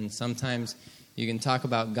 and sometimes you can talk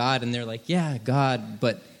about God and they're like, yeah, God,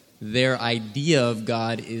 but their idea of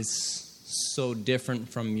God is so different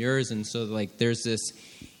from yours. And so like there's this,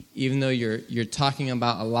 even though you're talking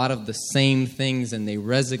about a lot of the same things and they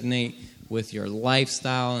resonate with your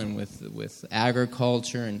lifestyle and with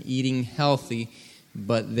agriculture and eating healthy,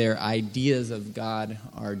 but their ideas of God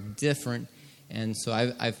are different. And so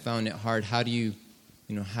I've found it hard. How do you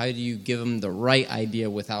give them the right idea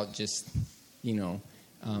without just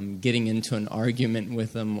getting into an argument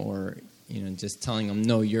with them, or just telling them,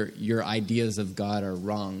 no, your ideas of God are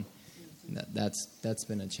wrong. That's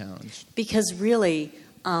been a challenge. Because really,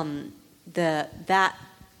 that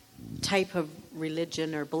type of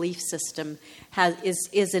religion or belief system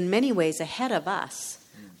is in many ways ahead of us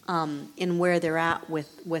in where they're at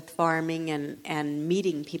with farming and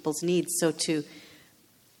meeting people's needs. So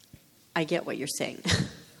I get what you're saying.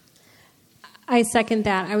 I second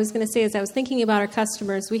that. I was going to say, as I was thinking about our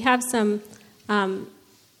customers, we have some,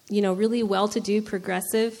 really well-to-do,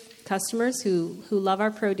 progressive customers who love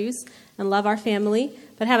our produce and love our family,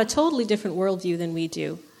 but have a totally different worldview than we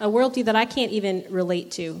do. A worldview that I can't even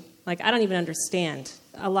relate to. Like, I don't even understand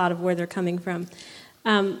a lot of where they're coming from.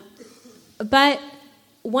 But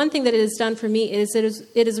one thing that it has done for me is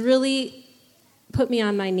it has really put me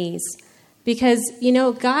on my knees. Because,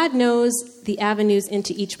 God knows the avenues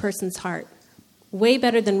into each person's heart way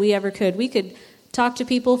better than we ever could. We could talk to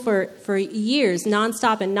people for years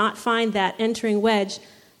nonstop and not find that entering wedge.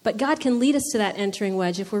 But God can lead us to that entering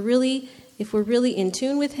wedge if we're really in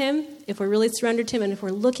tune with Him, if we're really surrendered to Him, and if we're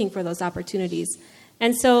looking for those opportunities.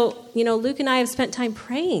 And so, Luke and I have spent time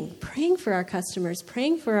praying for our customers,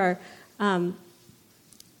 praying for our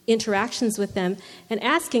interactions with them, and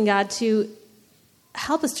asking God to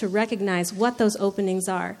help us to recognize what those openings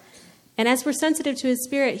are. And as we're sensitive to His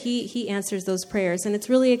Spirit, He answers those prayers. And it's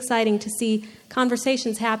really exciting to see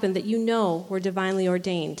conversations happen that were divinely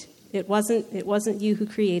ordained. It wasn't you who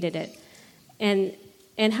created it.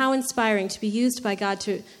 And how inspiring to be used by God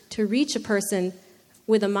to reach a person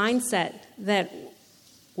with a mindset that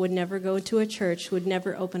would never go to a church, would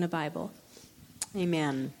never open a Bible.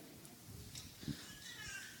 Amen.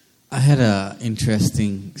 I had an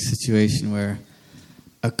interesting situation where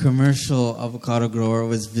a commercial avocado grower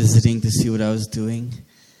was visiting to see what I was doing.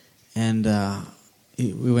 And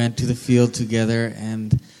we went to the field together,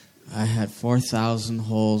 and I had 4,000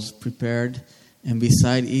 holes prepared. And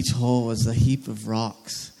beside each hole was a heap of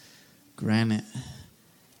rocks, granite.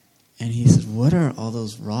 And he said, "What are all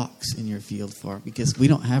those rocks in your field for?" Because we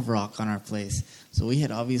don't have rock on our place. So we had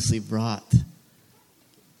obviously brought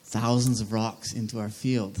thousands of rocks into our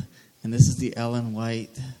field. And this is the Ellen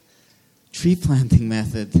White tree planting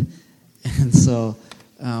method. And so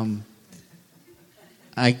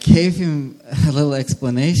I gave him a little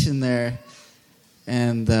explanation there.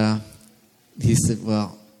 And he said,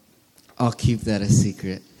 "Well, I'll keep that a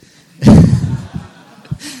secret."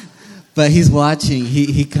 But he's watching.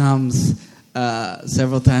 He comes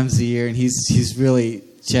several times a year, and he's really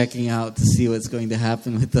checking out to see what's going to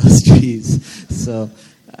happen with those trees. So,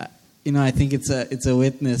 I think it's a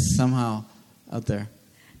witness somehow out there.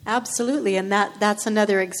 Absolutely, and that's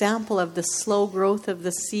another example of the slow growth of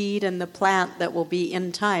the seed and the plant that will be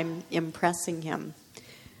in time impressing Him.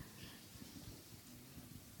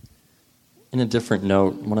 In a different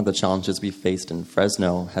note, one of the challenges we faced in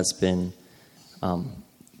Fresno has been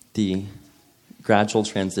the gradual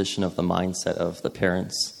transition of the mindset of the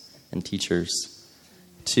parents and teachers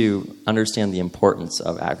to understand the importance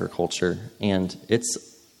of agriculture. And it's,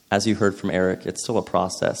 as you heard from Eric, it's still a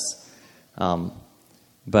process.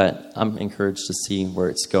 But I'm encouraged to see where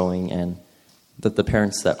it's going, and that the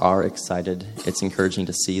parents that are excited, it's encouraging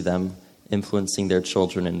to see them influencing their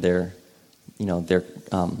children and their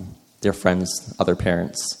friends, other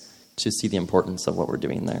parents, to see the importance of what we're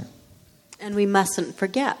doing there. And we mustn't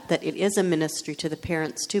forget that it is a ministry to the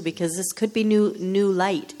parents too, because this could be new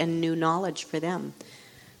light and new knowledge for them.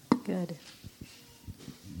 Good.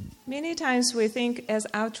 Many times we think as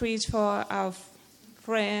outreach for our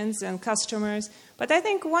friends and customers, but I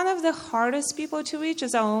think one of the hardest people to reach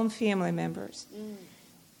is our own family members.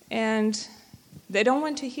 And they don't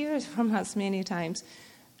want to hear it from us many times.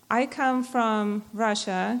 I come from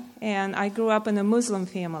Russia, and I grew up in a Muslim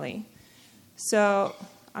family. So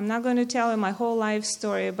I'm not going to tell you my whole life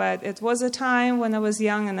story, but it was a time when I was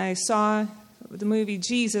young and I saw the movie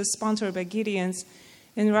Jesus, sponsored by Gideon's,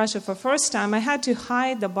 in Russia for the first time. I had to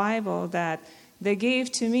hide the Bible that they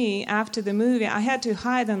gave to me after the movie. I had to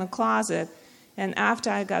hide in a closet. And after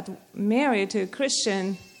I got married to a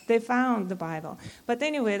Christian, they found the Bible. But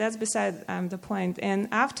anyway, that's beside the point. And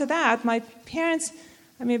after that, my parents,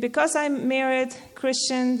 because I'm married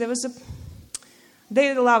Christian,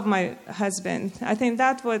 they love my husband. I think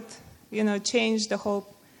that would, change the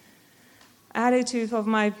whole attitude of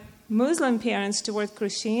my Muslim parents toward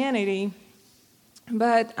Christianity.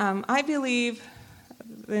 But I believe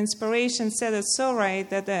the inspiration said it so right,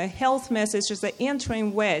 that the health message is the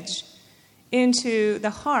entering wedge into the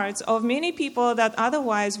hearts of many people that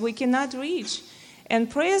otherwise we cannot reach. And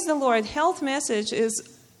praise the Lord, health message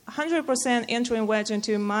is 100% entering wedge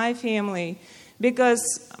into my family, because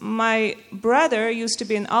my brother used to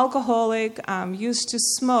be an alcoholic, used to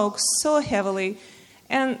smoke so heavily,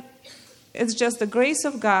 and it's just the grace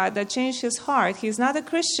of God that changed his heart. He's not a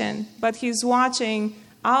Christian, but he's watching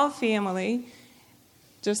our family.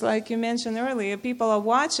 Just like you mentioned earlier, people are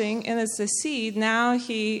watching, and it's a seed. Now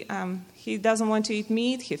he doesn't want to eat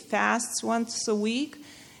meat. He fasts once a week.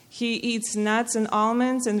 He eats nuts and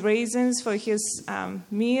almonds and raisins for his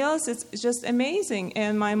meals. It's just amazing.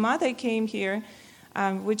 And my mother came here.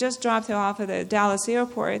 We just dropped her off at the Dallas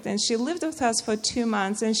airport, and she lived with us for 2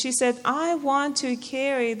 months. And she said, I want to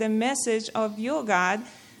carry the message of your God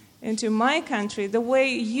into my country. The way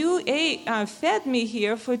you fed me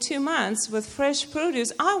here for 2 months with fresh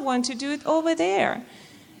produce, I want to do it over there.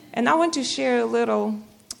 And I want to share a little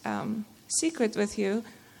secret with you.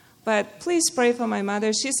 But please pray for my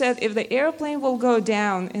mother. She said, if the airplane will go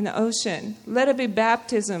down in the ocean, let it be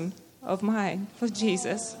baptism of mine for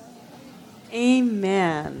Jesus.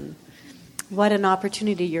 Amen. What an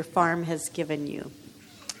opportunity your farm has given you.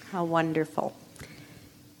 How wonderful.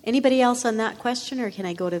 Anybody else on that question, or can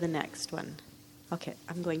I go to the next one? Okay,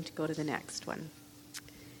 I'm going to go to the next one.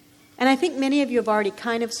 And I think many of you have already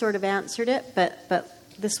kind of sort of answered it, but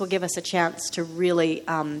this will give us a chance to really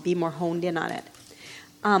be more honed in on it.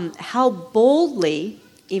 How boldly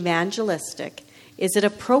evangelistic is it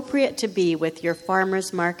appropriate to be with your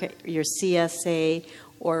farmer's market, your CSA,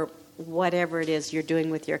 or whatever it is you're doing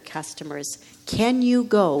with your customers? Can you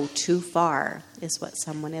go too far, is what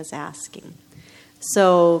someone is asking.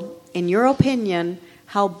 So, in your opinion,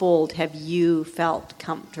 how bold have you felt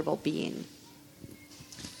comfortable being?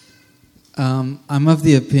 I'm of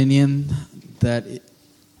the opinion that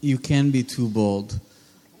you can be too bold,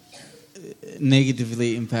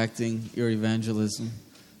 negatively impacting your evangelism.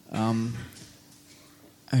 I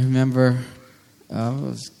remember it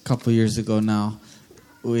was a couple years ago now,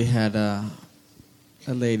 we had a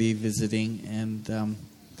lady visiting, and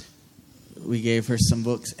we gave her some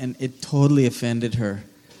books, and it totally offended her.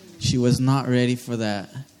 She was not ready for that.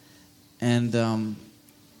 And,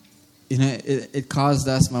 it caused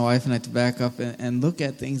us, my wife and I, to back up and look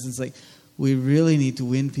at things. It's like, we really need to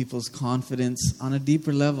win people's confidence on a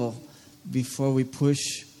deeper level before we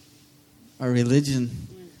push our religion.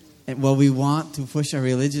 And what we want to push our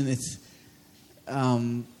religion,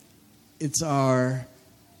 it's our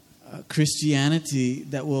Christianity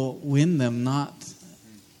that will win them, not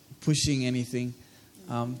pushing anything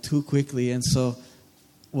too quickly. And so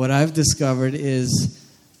what I've discovered is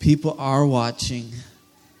people are watching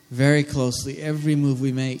very closely every move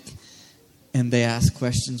we make, and they ask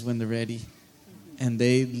questions when they're ready, and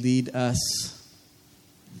they lead us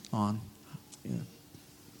on. Yeah.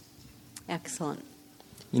 Excellent.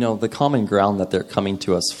 The common ground that they're coming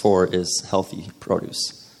to us for is healthy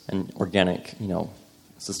produce and organic,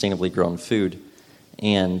 sustainably grown food.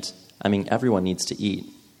 And, everyone needs to eat.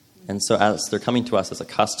 And so as they're coming to us as a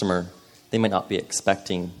customer, they might not be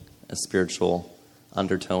expecting a spiritual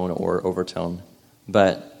undertone or overtone.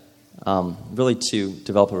 But really to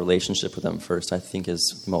develop a relationship with them first, I think,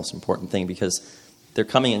 is the most important thing, because they're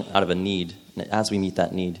coming out of a need. And as we meet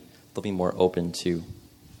that need, they'll be more open to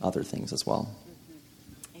other things as well.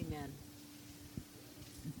 Amen.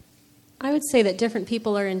 I would say that different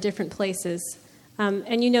people are in different places.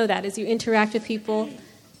 And you know that as you interact with people,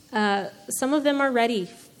 some of them are ready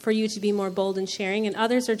for you to be more bold in sharing, and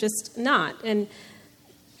others are just not. And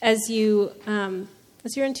as you're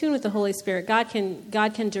in tune with the Holy Spirit, God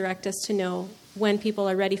can direct us to know when people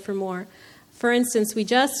are ready for more. For instance, we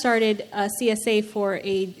just started a CSA for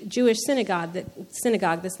a Jewish synagogue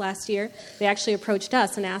this last year. They actually approached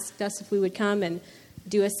us and asked us if we would come and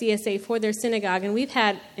do a CSA for their synagogue. And we've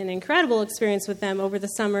had an incredible experience with them over the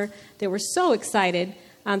summer. They were so excited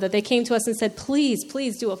that they came to us and said, please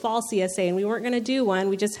do a fall CSA. And we weren't going to do one.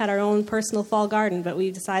 We just had our own personal fall garden, but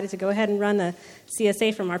we decided to go ahead and run a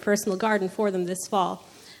CSA from our personal garden for them this fall.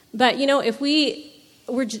 But, if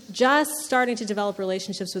we're just starting to develop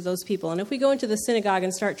relationships with those people, and if we go into the synagogue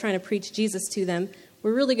and start trying to preach Jesus to them,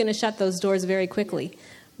 we're really going to shut those doors very quickly.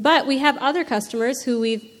 But we have other customers who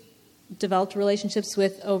we've developed relationships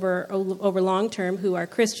with over long term, who are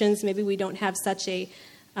Christians. Maybe we don't have such a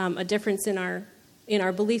difference in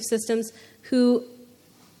our belief systems, who,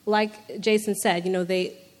 like Jason said,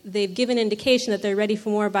 they've given indication that they're ready for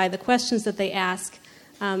more by the questions that they ask,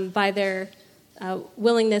 by their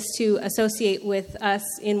willingness to associate with us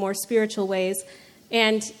in more spiritual ways,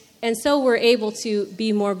 and so we're able to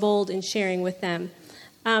be more bold in sharing with them.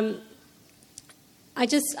 I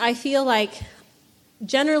feel like,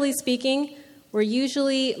 generally speaking, we're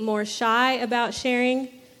usually more shy about sharing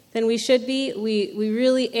than we should be. We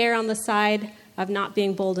really err on the side of not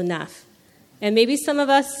being bold enough. And maybe some of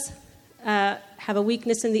us have a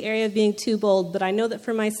weakness in the area of being too bold, but I know that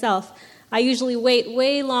for myself, I usually wait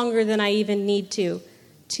way longer than I even need to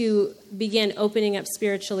begin opening up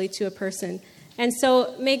spiritually to a person. And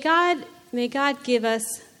so may God give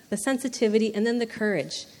us the sensitivity and then the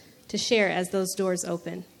courage to share as those doors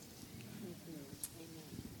open.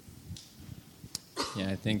 Yeah,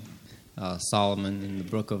 I think Solomon in the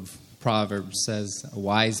book of Proverbs says, a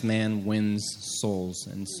wise man wins souls.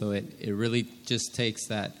 And so it really just takes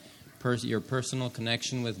that your personal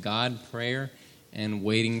connection with God, prayer, and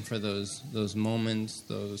waiting for those moments,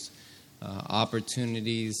 those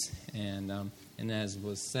opportunities. And as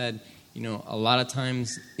was said, a lot of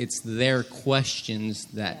times it's their questions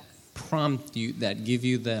that prompt you, that give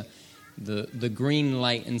you the green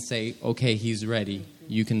light and say, okay, he's ready.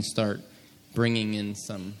 You can start bringing in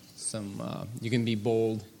some you can be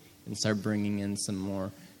bold and start bringing in some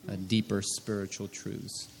more deeper spiritual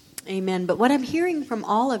truths. Amen. But what I'm hearing from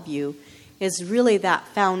all of you is really that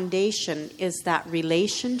foundation is that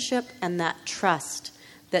relationship and that trust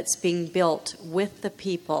that's being built with the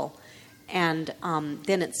people. And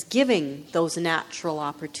then it's giving those natural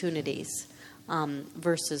opportunities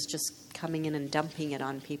versus just coming in and dumping it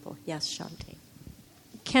on people. Yes, Shante.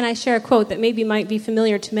 Can I share a quote that maybe might be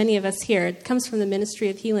familiar to many of us here? It comes from the Ministry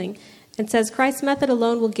of Healing. It says, Christ's method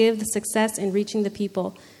alone will give the success in reaching the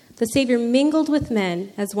people. The Savior mingled with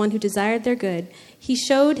men as one who desired their good. He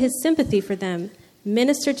showed his sympathy for them,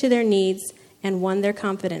 ministered to their needs, and won their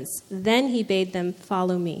confidence. Then he bade them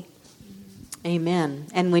follow me. Amen.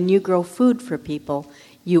 And when you grow food for people,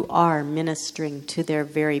 you are ministering to their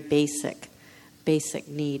very basic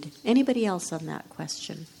need. Anybody else on that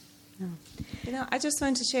question? No. I just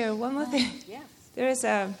want to share one more thing. Yes. There is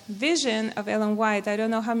a vision of Ellen White. I don't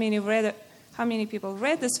know how many people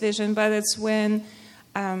read this vision, but it's when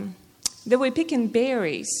they were picking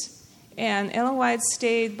berries. And Ellen White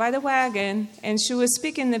stayed by the wagon, and she was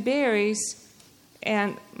picking the berries,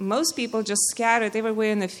 and most people just scattered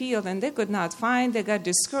everywhere in the field, and they could not find. They got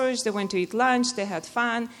discouraged. They went to eat lunch. They had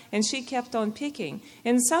fun, and she kept on picking.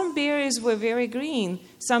 And some berries were very green.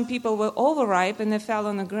 Some people were overripe, and they fell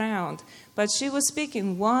on the ground. But she was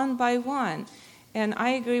picking one by one. And I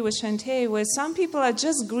agree with Shante, where some people are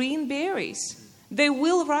just green berries. They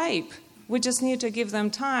will ripe. We just need to give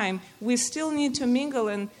them time. We still need to mingle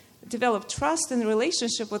and develop trust and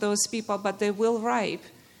relationship with those people, but they will ripe.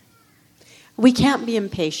 We can't be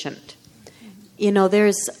impatient.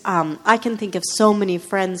 There's, I can think of so many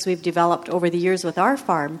friends we've developed over the years with our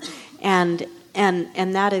farm, and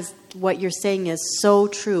that is, what you're saying is so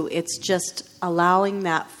true. It's just allowing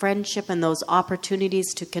that friendship and those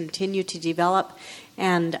opportunities to continue to develop,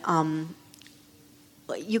 and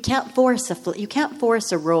you can't force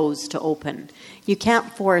a rose to open. You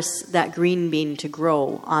can't force that green bean to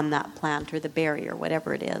grow on that plant or the berry or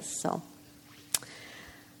whatever it is. So,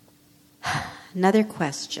 another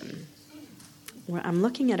question. I'm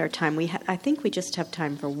looking at our time. I think we just have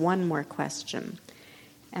time for one more question,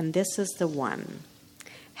 and this is the one.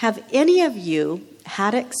 Have any of you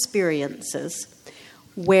had experiences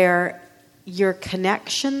where your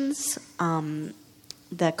connections,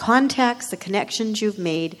 the contacts, the connections you've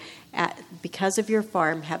made because of your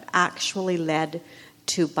farm have actually led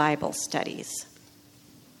to Bible studies?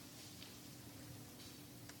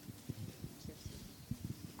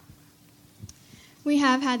 We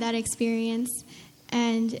have had that experience,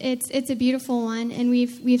 and it's a beautiful one. And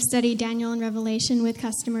we've studied Daniel and Revelation with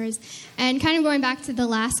customers. And kind of going back to the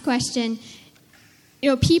last question,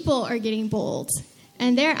 people are getting bold,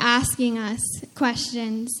 and they're asking us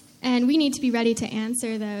questions, and we need to be ready to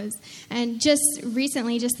answer those. And just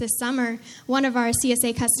recently, just this summer, one of our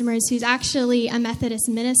CSA customers, who's actually a Methodist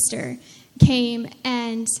minister, came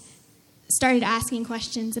and started asking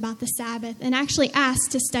questions about the Sabbath and actually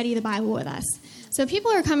asked to study the Bible with us. So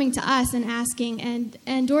people are coming to us and asking,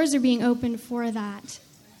 and doors are being opened for that.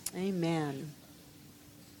 Amen.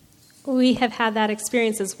 We have had that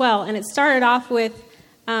experience as well, and it started off with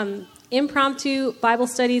impromptu Bible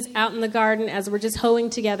studies out in the garden as we're just hoeing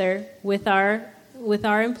together with our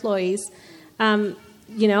employees.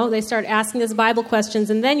 They start asking us Bible questions,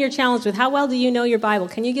 and then you're challenged with, how well do you know your Bible?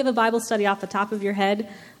 Can you give a Bible study off the top of your head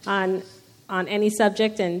on any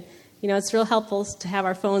subject? And it's real helpful to have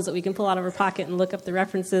our phones that we can pull out of our pocket and look up the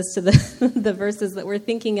references to the verses that we're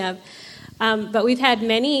thinking of. But we've had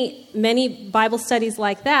many, many Bible studies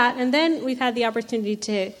like that, and then we've had the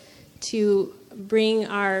opportunity to bring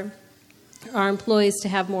our employees to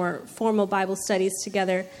have more formal Bible studies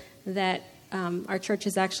together that our church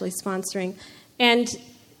is actually sponsoring. And,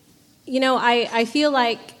 I feel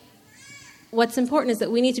like what's important is that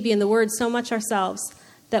we need to be in the Word so much ourselves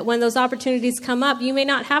that when those opportunities come up, you may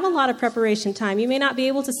not have a lot of preparation time. You may not be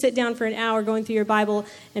able to sit down for an hour going through your Bible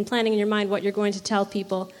and planning in your mind what you're going to tell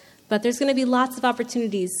people. But there's going to be lots of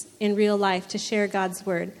opportunities in real life to share God's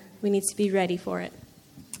word. We need to be ready for it.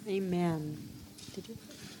 Amen. Did you?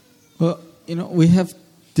 Well, we have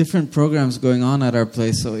different programs going on at our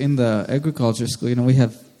place. So in the agriculture school, we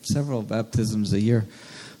have several baptisms a year.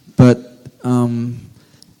 But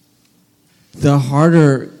the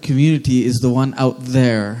harder community is the one out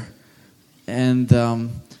there. And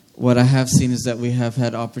what I have seen is that we have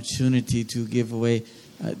had opportunity to give away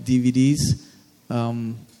DVDs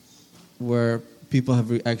where people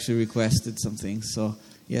have actually requested something. So,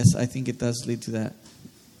 yes, I think it does lead to that.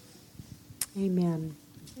 Amen.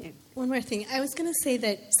 One more thing. I was going to say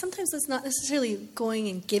that sometimes it's not necessarily going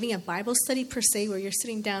and giving a Bible study per se where you're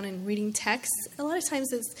sitting down and reading text. A lot of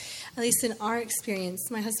times it's, at least in our experience,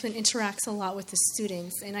 my husband interacts a lot with the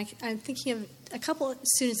students. And I'm thinking of a couple of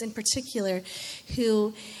students in particular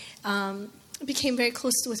who became very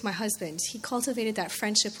close with my husband. He cultivated that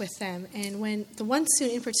friendship with them. And when the one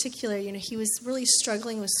student in particular, he was really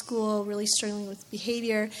struggling with school, really struggling with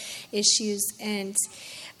behavior issues, and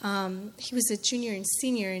he was a junior and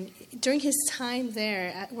senior, and during his time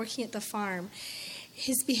there working at the farm,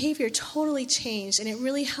 his behavior totally changed, and it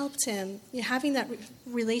really helped him. Having that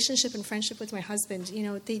relationship and friendship with my husband,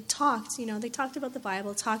 they talked about the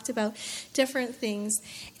Bible, talked about different things,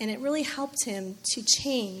 and it really helped him to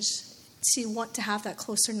change, to want to have that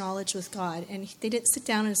closer knowledge with God. And they didn't sit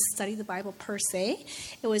down and study the Bible per se.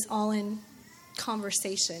 It was all in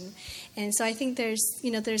conversation. And so I think there's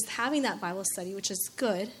having that Bible study, which is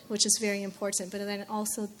good, which is very important, but then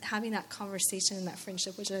also having that conversation and that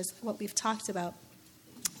friendship, which is what we've talked about,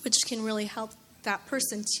 which can really help that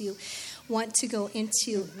person to want to go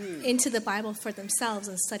into the Bible for themselves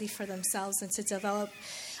and study for themselves, and to develop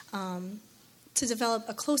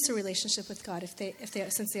a closer relationship with God if they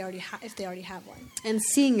already have one. And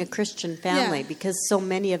seeing a Christian family, Yeah. because so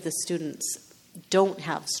many of the students don't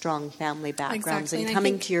have strong family backgrounds, Exactly. and And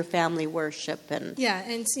coming to your family worship and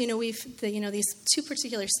these two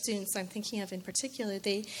particular students I'm thinking of in particular,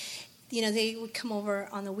 they would come over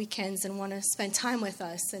on the weekends and want to spend time with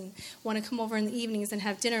us, and want to come over in the evenings and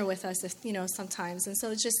have dinner with us, sometimes. And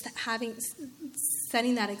so just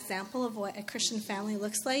setting that example of what a Christian family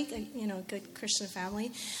looks like, a good Christian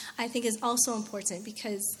family, I think is also important,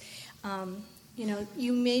 because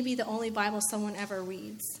you may be the only Bible someone ever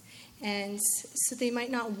reads. And so they might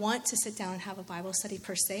not want to sit down and have a Bible study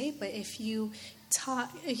per se, but if you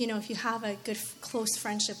if you have a good, close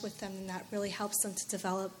friendship with them, then that really helps them to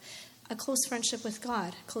develop a close friendship with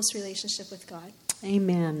God, a close relationship with God.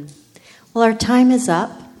 Amen. Well, our time is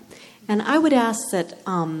up, and I would ask that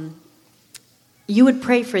you would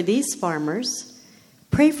pray for these farmers.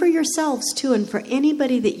 Pray for yourselves, too, and for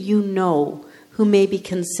anybody that you know who may be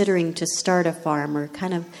considering to start a farm or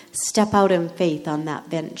kind of step out in faith on that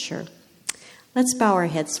venture. Let's bow our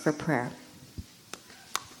heads for prayer.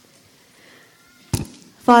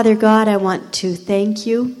 Father God, I want to thank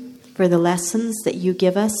you for the lessons that you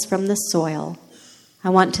give us from the soil. I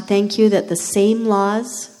want to thank you that the same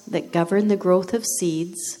laws that govern the growth of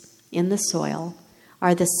seeds in the soil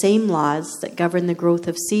are the same laws that govern the growth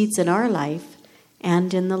of seeds in our life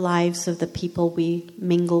and in the lives of the people we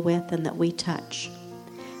mingle with and that we touch.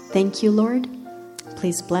 Thank you, Lord.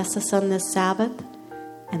 Please bless us on this Sabbath,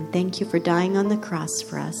 and thank you for dying on the cross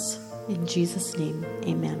for us. In Jesus' name,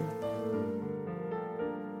 amen.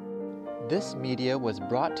 This media was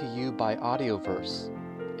brought to you by Audioverse,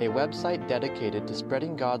 a website dedicated to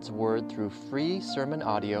spreading God's Word through free sermon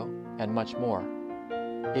audio and much more.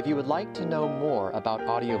 If you would like to know more about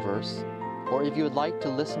Audioverse, or if you would like to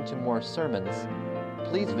listen to more sermons,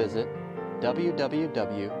 please visit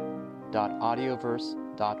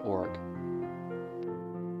www.audioverse.org.